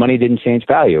 The money didn't change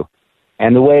value.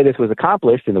 And the way this was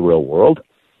accomplished in the real world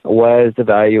was the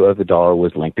value of the dollar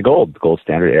was linked to gold. The gold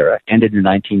standard era ended in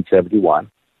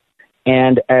 1971.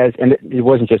 And it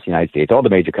wasn't just the United States. All the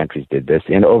major countries did this.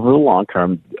 And over the long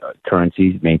term,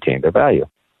 currencies maintained their value.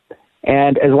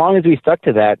 And as long as we stuck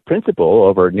to that principle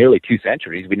over nearly 2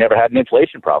 centuries, we never had an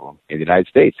inflation problem in the United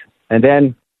States. And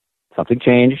then something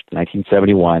changed in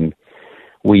 1971.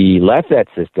 We left that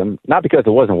system, not because it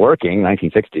wasn't working.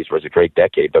 1960s was a great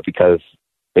decade, but because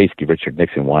basically Richard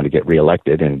Nixon wanted to get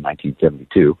reelected in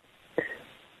 1972.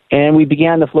 And we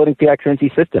began the floating fiat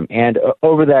currency system. And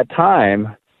over that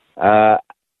time,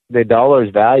 the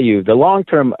dollar's value, the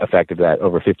long-term effect of that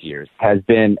over 50 years has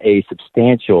been a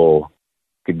substantial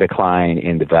decline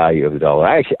in the value of the dollar.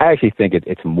 I actually think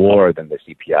it's more than the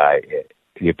CPI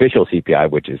the official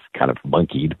CPI, which is kind of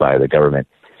monkeyed by the government,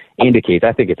 indicates,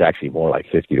 I think it's actually more like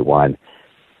 50 to 1.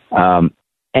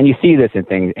 And you see this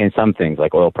in some things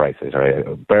like oil prices. Right?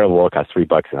 A barrel of oil cost $3 in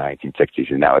the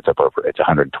 1960s, and now it's it's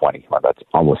 120. Well, that's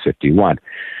almost 51.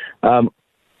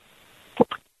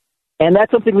 And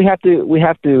that's something we have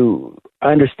to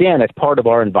understand as part of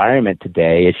our environment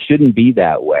today. It shouldn't be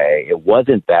that way. It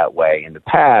wasn't that way in the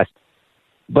past,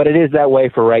 but it is that way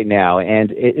for right now.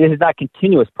 And it is not a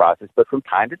continuous process, but from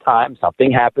time to time,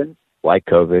 something happens, like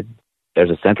COVID. There's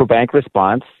a central bank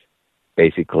response,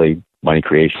 basically money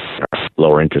creation, or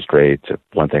lower interest rates, or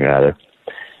one thing or another,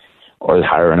 or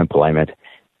higher unemployment.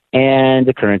 And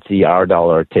the currency, our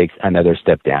dollar, takes another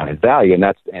step down in value, and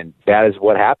that is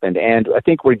what happened. And I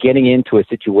think we're getting into a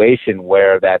situation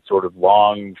where that sort of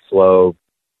long, slow,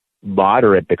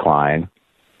 moderate decline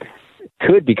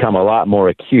could become a lot more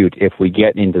acute if we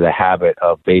get into the habit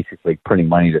of basically printing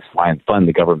money to fund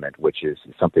the government, which is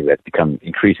something that's become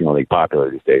increasingly popular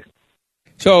these days.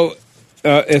 So,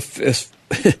 if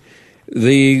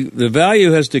the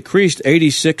value has decreased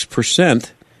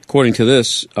 86%. According to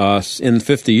this, in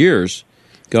 50 years,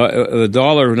 the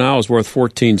dollar now is worth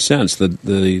 14 cents. The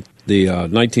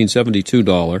 1972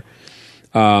 dollar.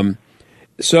 How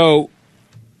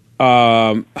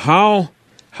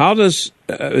does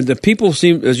the people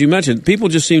seem, as you mentioned, people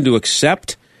just seem to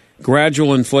accept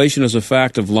gradual inflation as a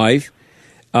fact of life.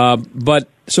 But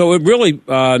so it really,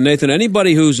 Nathan,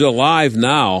 anybody who's alive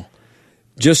now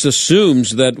just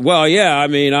assumes that, well, yeah, I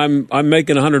mean, I'm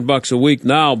making $100 a week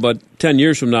now, but 10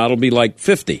 years from now it'll be like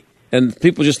 50, and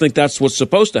people just think that's what's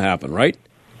supposed to happen, right?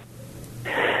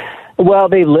 Well,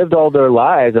 they lived all their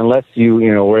lives, unless you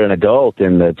were an adult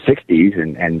in the 60s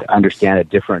and understand a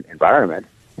different environment,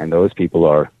 and those people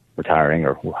are retiring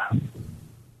or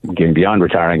getting beyond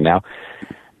retiring now.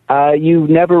 You've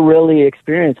never really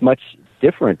experienced much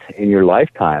different in your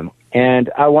lifetime. And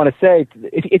I want to say,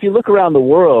 if you look around the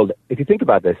world, if you think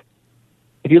about this,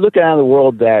 if you look around the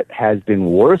world that has been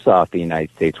worse off the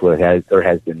United States, where there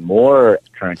has been more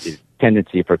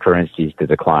tendency for currencies to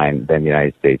decline than the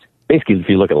United States, basically if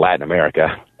you look at Latin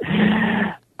America,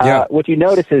 what you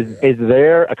notice is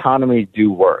their economies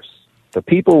do worse. The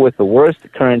people with the worst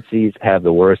currencies have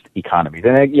the worst economies.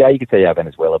 And you could say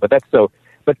Venezuela, but that's so.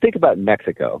 But think about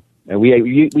Mexico. And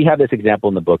we have this example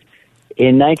in the book.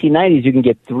 In 1990s, you can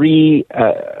get three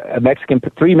Mexican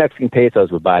pesos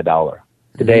would buy $1.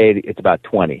 Today, it's about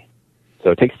 20.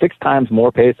 So it takes 6 times more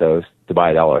pesos to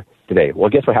buy $1 today. Well,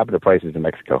 guess what happened to prices in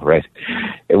Mexico, right?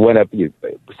 It went up 6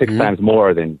 times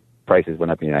more than prices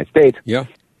went up in the United States. Yeah.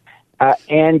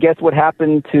 And guess what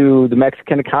happened to the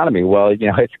Mexican economy? Well,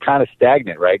 it's kind of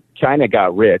stagnant, right? China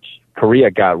got rich.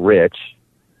 Korea got rich.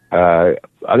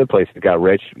 Other places got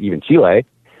rich, even Chile,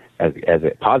 as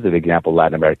a positive example,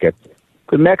 Latin America.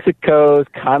 But Mexico's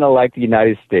kind of like the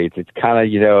United States. It's kind of,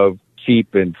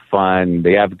 cheap and fun.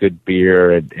 They have good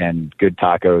beer and good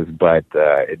tacos, but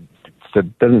it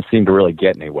doesn't seem to really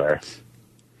get anywhere.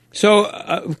 So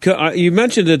you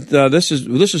mentioned that this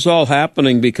is all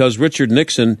happening because Richard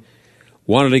Nixon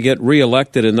wanted to get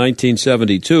reelected in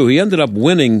 1972. He ended up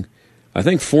winning, I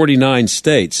think, 49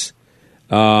 states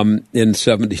in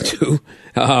 72,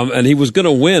 and he was going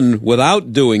to win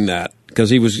without doing that.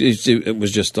 Because it was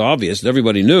just obvious.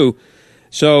 Everybody knew.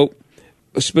 So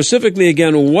specifically,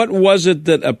 again, what was it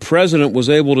that a president was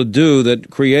able to do that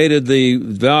created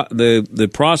the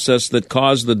process that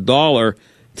caused the dollar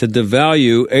to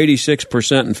devalue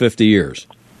 86% in 50 years?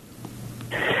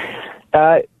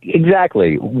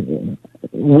 Exactly.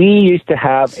 We used to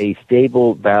have a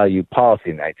stable value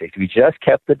policy in the United States. We just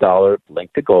kept the dollar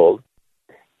linked to gold.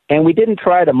 And we didn't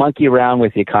try to monkey around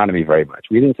with the economy very much.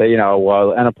 We didn't say,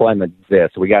 well, unemployment is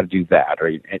this, so we got to do that.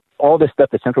 Or all this stuff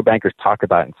that central bankers talk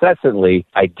about incessantly,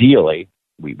 ideally,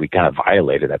 we kind of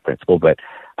violated that principle, but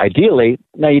ideally,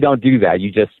 no, you don't do that.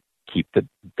 You just keep the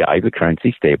value of the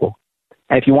currency stable.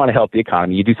 And if you want to help the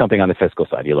economy, you do something on the fiscal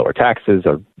side. You lower taxes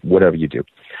or whatever you do.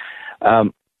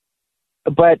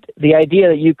 But the idea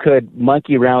that you could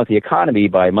monkey around with the economy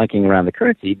by monkeying around the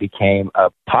currency became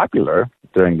popular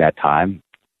during that time,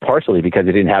 partially because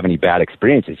they didn't have any bad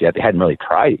experiences yet. They hadn't really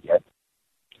tried it yet.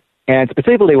 And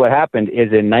specifically what happened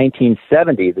is in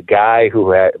 1970, the guy who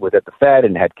was at the Fed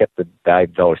and had kept the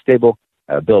dollar stable,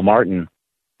 Bill Martin,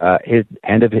 his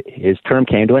term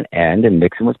came to an end and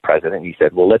Nixon was president. He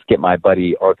said, well, let's get my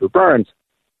buddy Arthur Burns,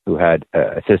 who had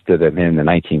assisted him in the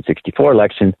 1964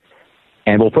 election,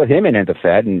 and we'll put him in at the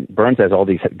Fed. And Burns has all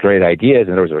these great ideas,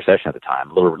 and there was a recession at the time,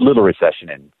 a little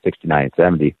recession in 69 and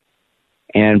 70.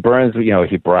 And Burns,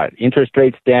 he brought interest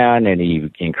rates down and he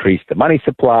increased the money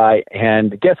supply.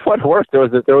 And guess what worked? There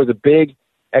was a big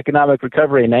economic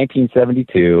recovery in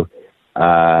 1972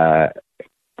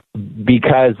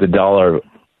 because the dollar,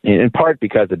 in part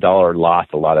because the dollar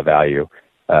lost a lot of value.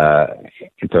 And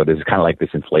so there's kind of like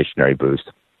this inflationary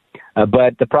boost.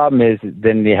 But the problem is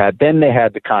then they had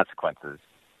the consequences.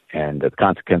 And the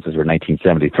consequences were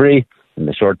 1973 in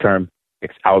the short term,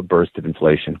 outburst of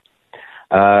inflation.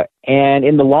 And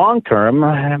in the long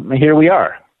term, here we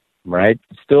are, right?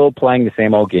 Still playing the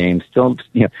same old game, still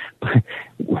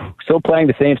playing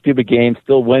the same stupid games,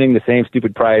 still winning the same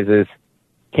stupid prizes.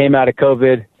 Came out of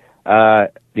COVID, the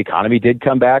economy did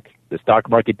come back, the stock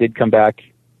market did come back,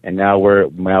 and now we're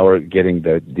getting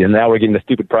the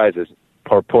stupid prizes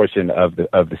portion of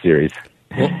the series.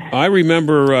 Well, I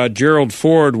remember Gerald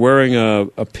Ford wearing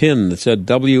a pin that said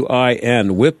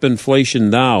WIN, Whip Inflation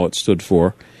Now, it stood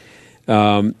for.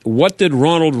 What did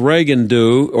Ronald Reagan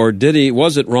do, or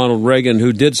was it Ronald Reagan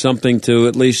who did something to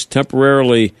at least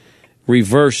temporarily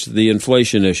reverse the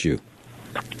inflation issue?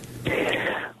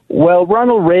 Well,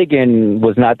 Ronald Reagan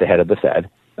was not the head of the Fed,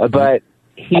 but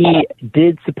he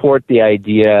did support the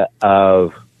idea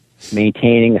of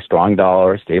maintaining a strong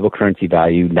dollar, stable currency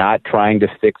value, not trying to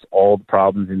fix all the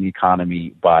problems in the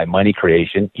economy by money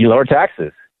creation. He lowered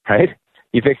taxes, right?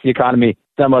 He fixed the economy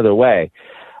some other way.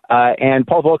 And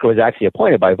Paul Volcker was actually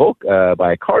appointed by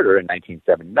Carter in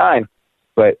 1979,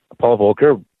 but Paul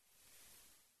Volcker,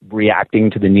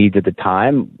 reacting to the needs at the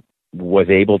time, was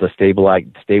able to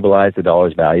stabilize the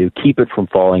dollar's value, keep it from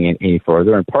falling any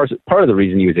further. And part of the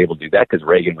reason he was able to do that because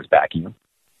Reagan was backing him.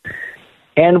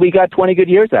 And we got 20 good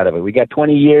years out of it. We got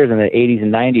 20 years in the 80s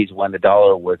and 90s when the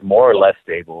dollar was more or less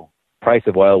stable. Price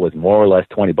of oil was more or less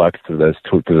 $20 through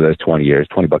those 20 years,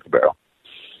 $20 a barrel.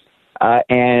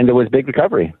 And it was a big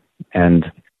recovery. And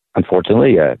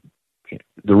unfortunately,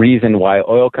 the reason why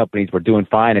oil companies were doing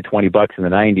fine at $20 in the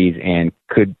 90s and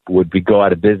would go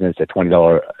out of business at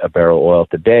 $20 a barrel oil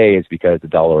today is because the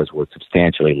dollar is worth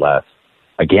substantially less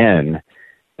again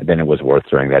than it was worth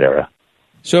during that era.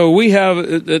 So we have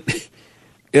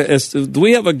do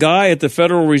we have a guy at the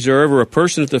Federal Reserve or a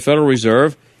person at the Federal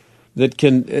Reserve that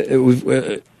can?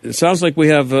 It sounds like we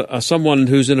have someone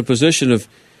who's in a position of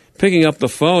picking up the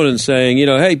phone and saying,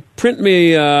 hey, print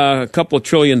me a couple of $1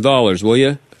 trillion, will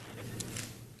you?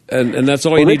 And that's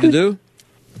all you need to do?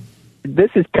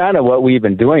 This is kind of what we've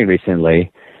been doing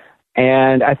recently.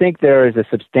 And I think there is a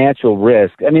substantial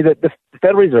risk. I mean, the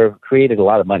Federal Reserve created a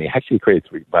lot of money, actually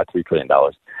created about $3 trillion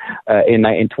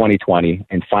in 2020.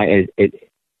 And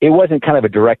it wasn't kind of a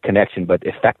direct connection, but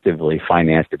effectively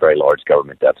financed a very large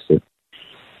government deficit.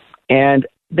 And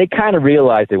they kind of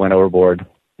realized they went overboard.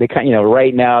 They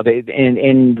right now,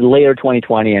 in later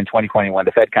 2020 and 2021,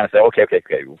 the Fed kind of said, okay,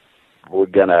 we're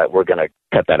gonna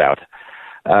cut that out.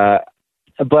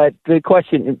 But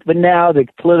now the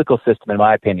political system, in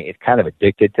my opinion, is kind of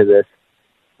addicted to this.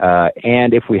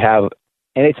 And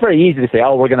it's very easy to say,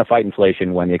 we're going to fight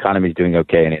inflation when the economy is doing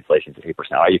okay and inflation's at 8%.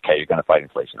 Okay, you're going to fight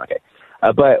inflation, okay.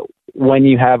 But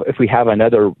if we have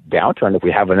another downturn, if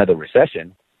we have another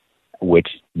recession, which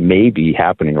may be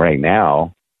happening right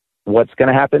now, what's going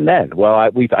to happen then? Well,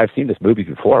 I've seen this movie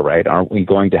before, right? Aren't we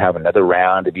going to have another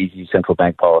round of easy central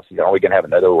bank policy? Aren't we going to have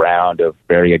another round of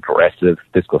very aggressive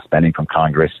fiscal spending from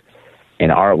Congress?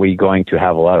 And aren't we going to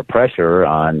have a lot of pressure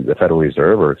on the Federal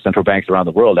Reserve or central banks around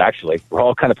the world? Actually, we're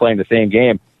all kind of playing the same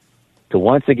game to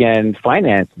once again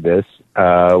finance this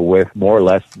with more or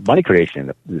less money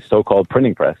creation, the so-called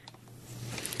printing press.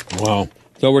 Wow.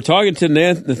 So we're talking to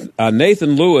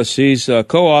Nathan Lewis. He's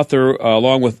co-author,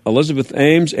 along with Elizabeth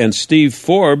Ames and Steve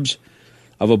Forbes,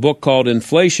 of a book called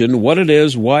Inflation, What It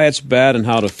Is, Why It's Bad, and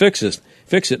How to Fix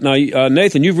It. Now,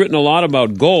 Nathan, you've written a lot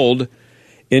about gold,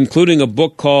 including a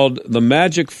book called The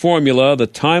Magic Formula, The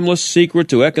Timeless Secret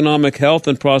to Economic Health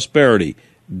and Prosperity.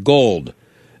 Gold.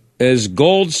 Is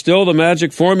gold still the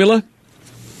magic formula?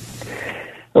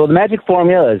 Well, the magic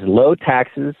formula is low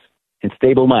taxes and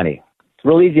stable money. It's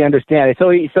real easy to understand. So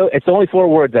it's only 4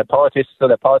 words that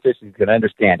politicians can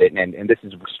understand it, and this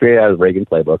is straight out of the Reagan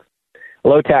playbook.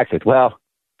 Low taxes. Well,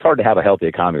 it's hard to have a healthy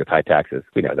economy with high taxes.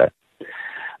 We know that.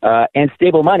 And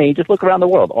stable money. Just look around the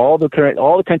world. All the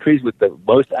countries with the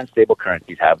most unstable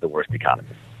currencies have the worst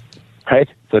economies. Right?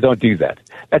 So don't do that.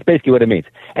 That's basically what it means.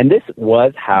 And this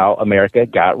was how America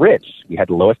got rich. We had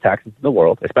the lowest taxes in the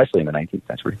world, especially in the 19th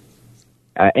century,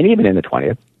 and even in the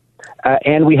 20th.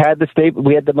 And we had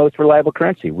the most reliable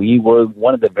currency. We were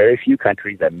one of the very few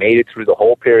countries that made it through the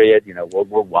whole period, World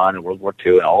War I and World War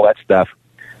II and all that stuff,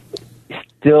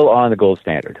 still on the gold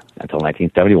standard until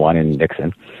 1971 in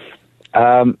Nixon.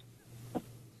 And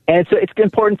so it's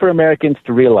important for Americans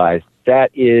to realize that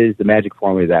is the magic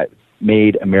formula that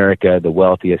made America the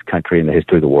wealthiest country in the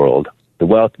history of the world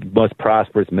most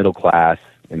prosperous middle class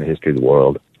in the history of the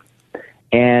world.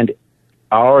 And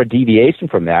our deviation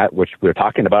from that, which we're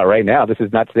talking about right now, this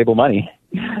is not stable money,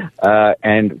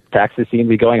 and taxes seem to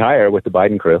be going higher with the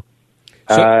Biden crew.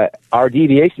 Our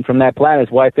deviation from that plan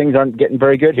is why things aren't getting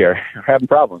very good here. We're having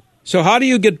problems. So how do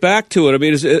you get back to it? I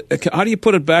mean, how do you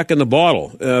put it back in the bottle?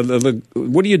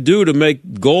 What do you do to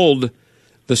make gold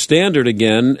the standard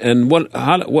again? And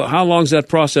how long does that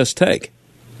process take?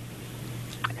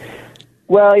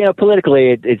 Well,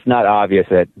 politically, it's not obvious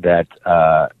that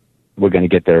we're going to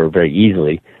get there very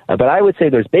easily. But I would say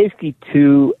there's basically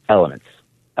two elements.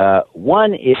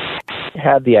 One is to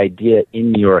have the idea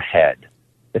in your head.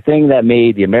 The thing that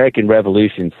made the American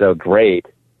Revolution so great,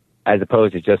 as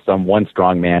opposed to just some one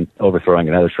strong man overthrowing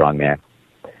another strong man,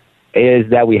 is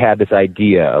that we had this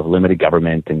idea of limited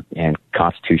government and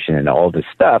constitution and all this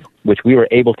stuff, which we were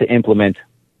able to implement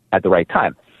at the right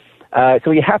time.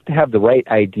 So you have to have the right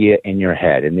idea in your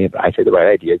head. And I say the right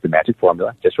idea is the magic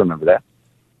formula. Just remember that.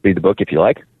 Read the book if you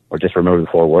like, or just remember the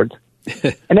 4 words.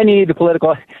 And then you need the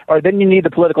political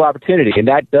opportunity, and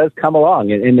that does come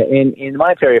along. In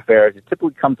monetary affairs, it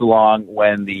typically comes along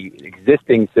when the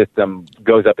existing system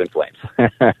goes up in flames,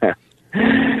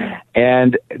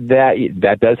 and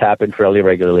that does happen fairly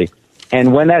regularly.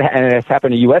 And when and it has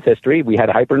happened in U.S. history, we had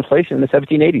hyperinflation in the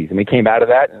 1780s, and we came out of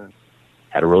that and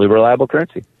had a really reliable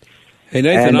currency. Hey,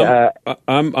 Nathan,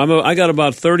 I got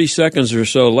about 30 seconds or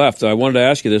so left. I wanted to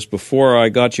ask you this before I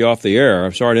got you off the air.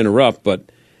 I'm sorry to interrupt, but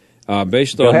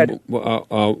based on,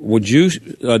 would you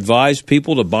advise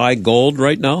people to buy gold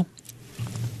right now?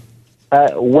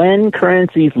 When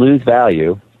currencies lose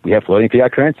value, we have floating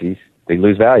fiat currencies, they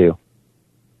lose value.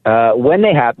 When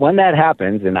that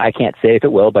happens, and I can't say if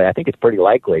it will, but I think it's pretty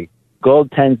likely,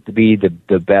 gold tends to be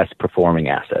the best performing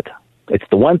asset. It's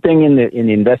the one thing in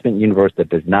the investment universe that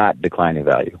does not decline in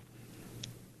value.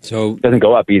 So it doesn't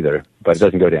go up either, but it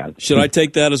doesn't go down. Should I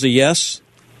take that as a yes?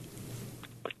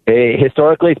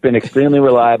 Historically, it's been an extremely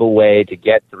reliable way to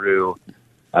get through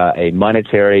a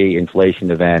monetary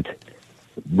inflation event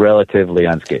relatively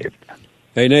unscathed.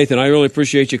 Hey, Nathan, I really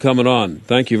appreciate you coming on.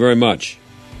 Thank you very much.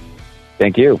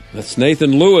 Thank you. That's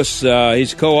Nathan Lewis.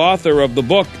 He's co-author of the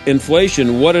book,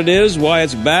 Inflation, What It Is, Why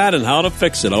It's Bad, and How to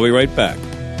Fix It. I'll be right back.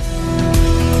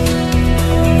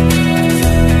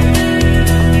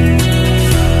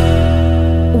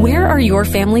 Where are your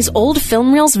family's old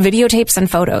film reels, videotapes, and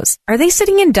photos? Are they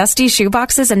sitting in dusty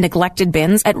shoeboxes and neglected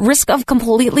bins at risk of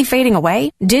completely fading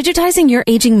away? Digitizing your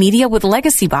aging media with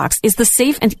Legacy Box is the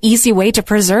safe and easy way to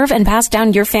preserve and pass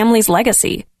down your family's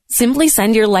legacy. Simply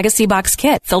send your Legacy Box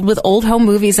kit filled with old home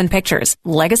movies and pictures.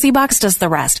 Legacy Box does the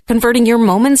rest, converting your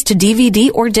moments to DVD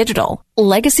or digital.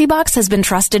 Legacy Box has been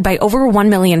trusted by over 1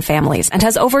 million families and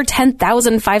has over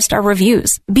 10,000 5-star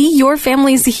reviews. Be your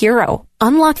family's hero.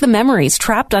 Unlock the memories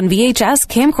trapped on VHS,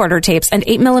 camcorder tapes, and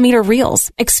 8mm reels.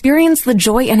 Experience the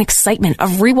joy and excitement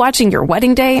of rewatching your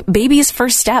wedding day, baby's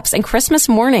first steps, and Christmas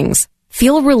mornings.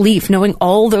 Feel relief knowing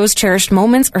all those cherished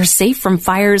moments are safe from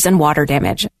fires and water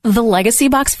damage. The Legacy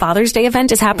Box Father's Day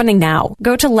event is happening now.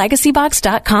 Go to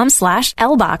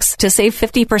legacybox.com/LBOX to save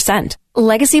 50%.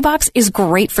 Legacy Box is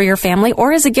great for your family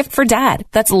or as a gift for dad.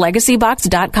 That's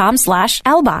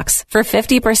legacybox.com/LBOX for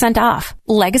 50% off.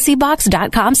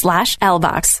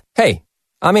 legacybox.com/LBOX. Hey,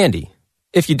 I'm Andy.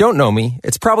 If you don't know me,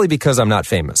 it's probably because I'm not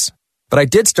famous. But I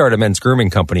did start a men's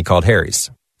grooming company called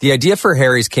Harry's. The idea for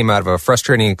Harry's came out of a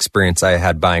frustrating experience I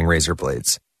had buying razor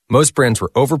blades. Most brands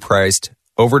were overpriced,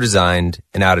 overdesigned,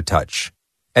 and out of touch.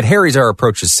 At Harry's, our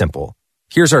approach is simple.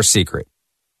 Here's our secret.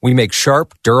 We make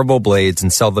sharp, durable blades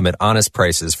and sell them at honest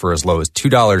prices for as low as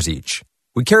 $2 each.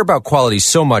 We care about quality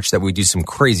so much that we do some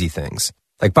crazy things,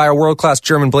 like buy a world-class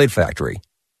German blade factory.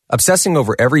 Obsessing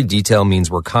over every detail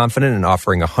means we're confident in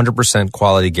offering a 100%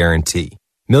 quality guarantee.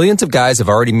 Millions of guys have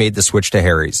already made the switch to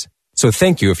Harry's, so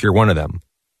thank you if you're one of them.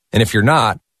 And if you're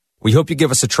not, we hope you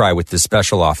give us a try with this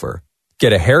special offer.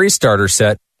 Get a Harry's starter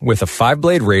set with a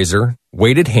 5-blade razor,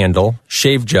 weighted handle,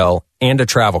 shave gel, and a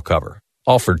travel cover.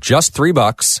 All for just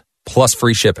 $3 plus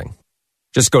free shipping.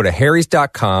 Just go to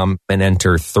harrys.com and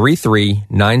enter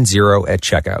 3390 at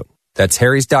checkout. That's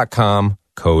harrys.com,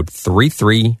 code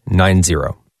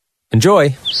 3390.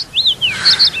 Enjoy.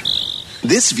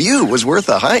 This view was worth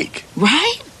a hike.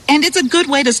 Right? And it's a good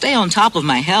way to stay on top of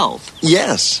my health.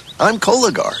 Yes, I'm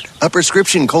Cologuard, a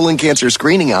prescription colon cancer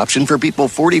screening option for people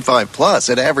 45 plus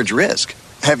at average risk.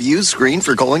 Have you screened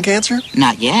for colon cancer?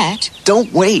 Not yet.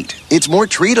 Don't wait. It's more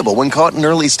treatable when caught in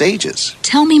early stages.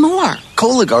 Tell me more.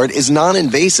 Cologuard is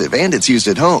non-invasive and it's used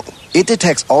at home. It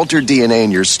detects altered DNA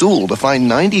in your stool to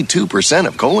find 92%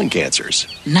 of colon cancers.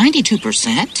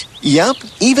 92%? Yep,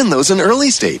 even those in early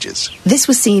stages. This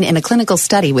was seen in a clinical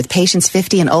study with patients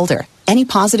 50 and older. Any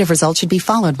positive result should be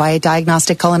followed by a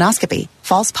diagnostic colonoscopy.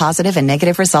 False positive and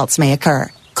negative results may occur.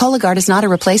 Cologuard is not a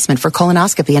replacement for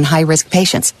colonoscopy in high-risk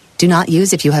patients. Do not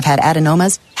use if you have had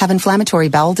adenomas, have inflammatory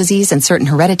bowel disease and certain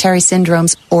hereditary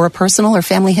syndromes, or a personal or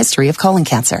family history of colon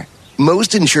cancer.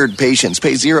 Most insured patients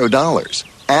pay $0.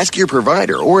 Ask your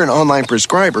provider or an online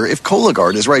prescriber if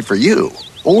Cologuard is right for you,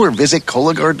 or visit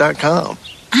Cologuard.com.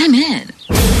 I'm in.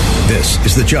 This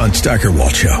is the John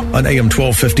Steigerwald Show on AM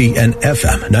 1250 and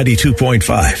FM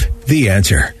 92.5. The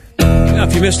Answer. Now,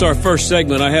 if you missed our first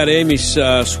segment, I had Amy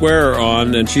Swearer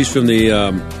on, and she's from the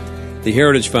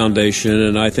Heritage Foundation,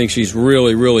 and I think she's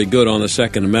really, really good on the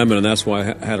Second Amendment, and that's why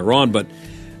I had her on. But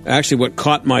actually what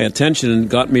caught my attention and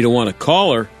got me to want to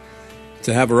call her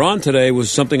to have her on today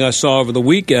was something I saw over the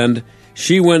weekend.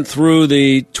 She went through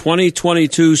the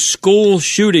 2022 school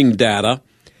shooting data.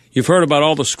 You've heard about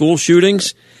all the school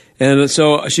shootings. And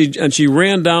so she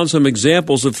ran down some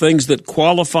examples of things that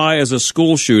qualify as a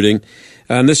school shooting.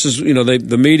 And this is,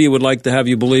 the media would like to have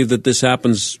you believe that this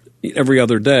happens every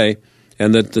other day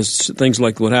and that things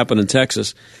like what happened in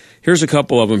Texas. Here's a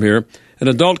couple of them here. An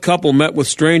adult couple met with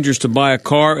strangers to buy a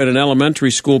car at an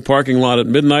elementary school parking lot at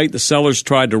midnight. The sellers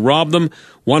tried to rob them.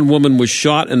 One woman was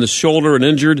shot in the shoulder and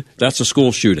injured. That's a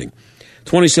school shooting.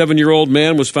 27-year-old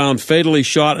man was found fatally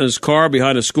shot in his car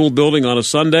behind a school building on a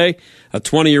Sunday. A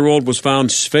 20-year-old was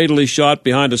found fatally shot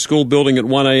behind a school building at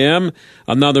 1 a.m.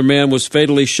 Another man was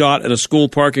fatally shot in a school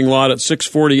parking lot at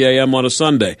 6:40 a.m. on a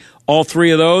Sunday. All three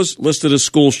of those listed as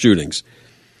school shootings.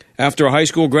 After a high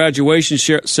school graduation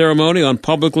ceremony on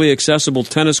publicly accessible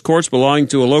tennis courts belonging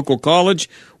to a local college,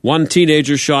 one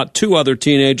teenager shot two other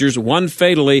teenagers, one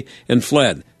fatally, and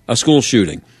fled. A school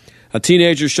shooting. A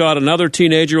teenager shot another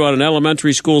teenager on an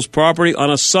elementary school's property on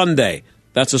a Sunday.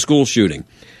 That's a school shooting.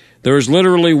 There is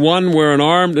literally one where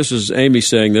this is Amy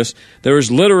saying this, there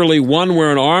is literally one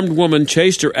where an armed woman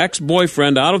chased her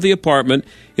ex-boyfriend out of the apartment,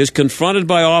 is confronted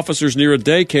by officers near a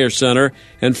daycare center,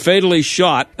 and fatally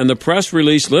shot, and the press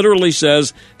release literally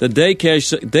says the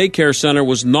daycare center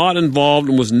was not involved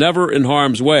and was never in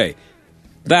harm's way.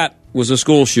 That was a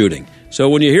school shooting. So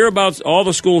when you hear about all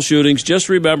the school shootings, just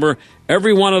remember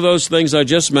every one of those things I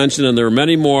just mentioned, and there are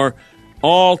many more,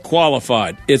 all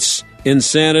qualified. It's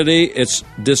insanity, it's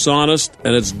dishonest,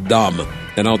 and it's dumb.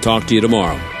 And I'll talk to you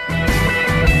tomorrow.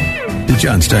 The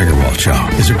John Steigerwald Show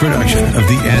is a production of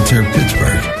The Answer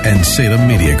Pittsburgh and Salem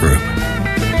Media Group.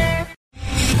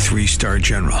 3-star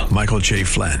General Michael J.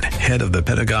 Flynn, head of the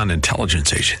Pentagon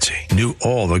Intelligence Agency, knew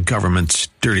all the government's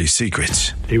dirty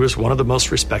secrets. He was one of the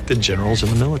most respected generals in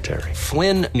the military.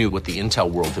 Flynn knew what the intel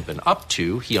world had been up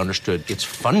to. He understood its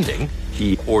funding.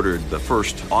 He ordered the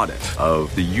first audit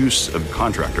of the use of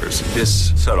contractors.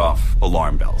 This set off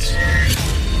alarm bells.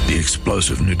 The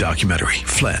explosive new documentary,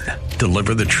 Flynn,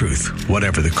 Deliver the Truth,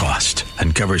 Whatever the Cost,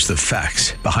 uncovers the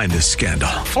facts behind this scandal.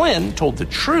 Flynn told the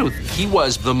truth. He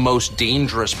was the most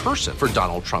dangerous person for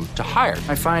Donald Trump to hire.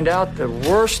 I find out the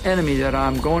worst enemy that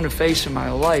I'm going to face in my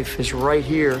life is right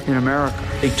here in America.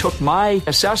 They took my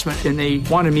assessment and they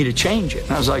wanted me to change it.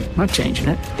 And I was like, I'm not changing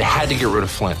it. They had to get rid of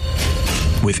Flynn.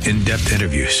 With in-depth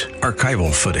interviews,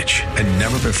 archival footage, and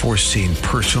never-before-seen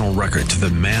personal records of the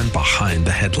man behind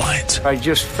the headlines. I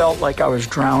just felt like I was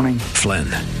drowning. Flynn,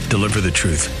 Deliver the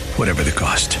Truth, Whatever the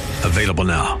Cost. Available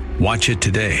now. Watch it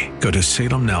today. Go to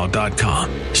salemnow.com.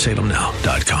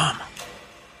 salemnow.com.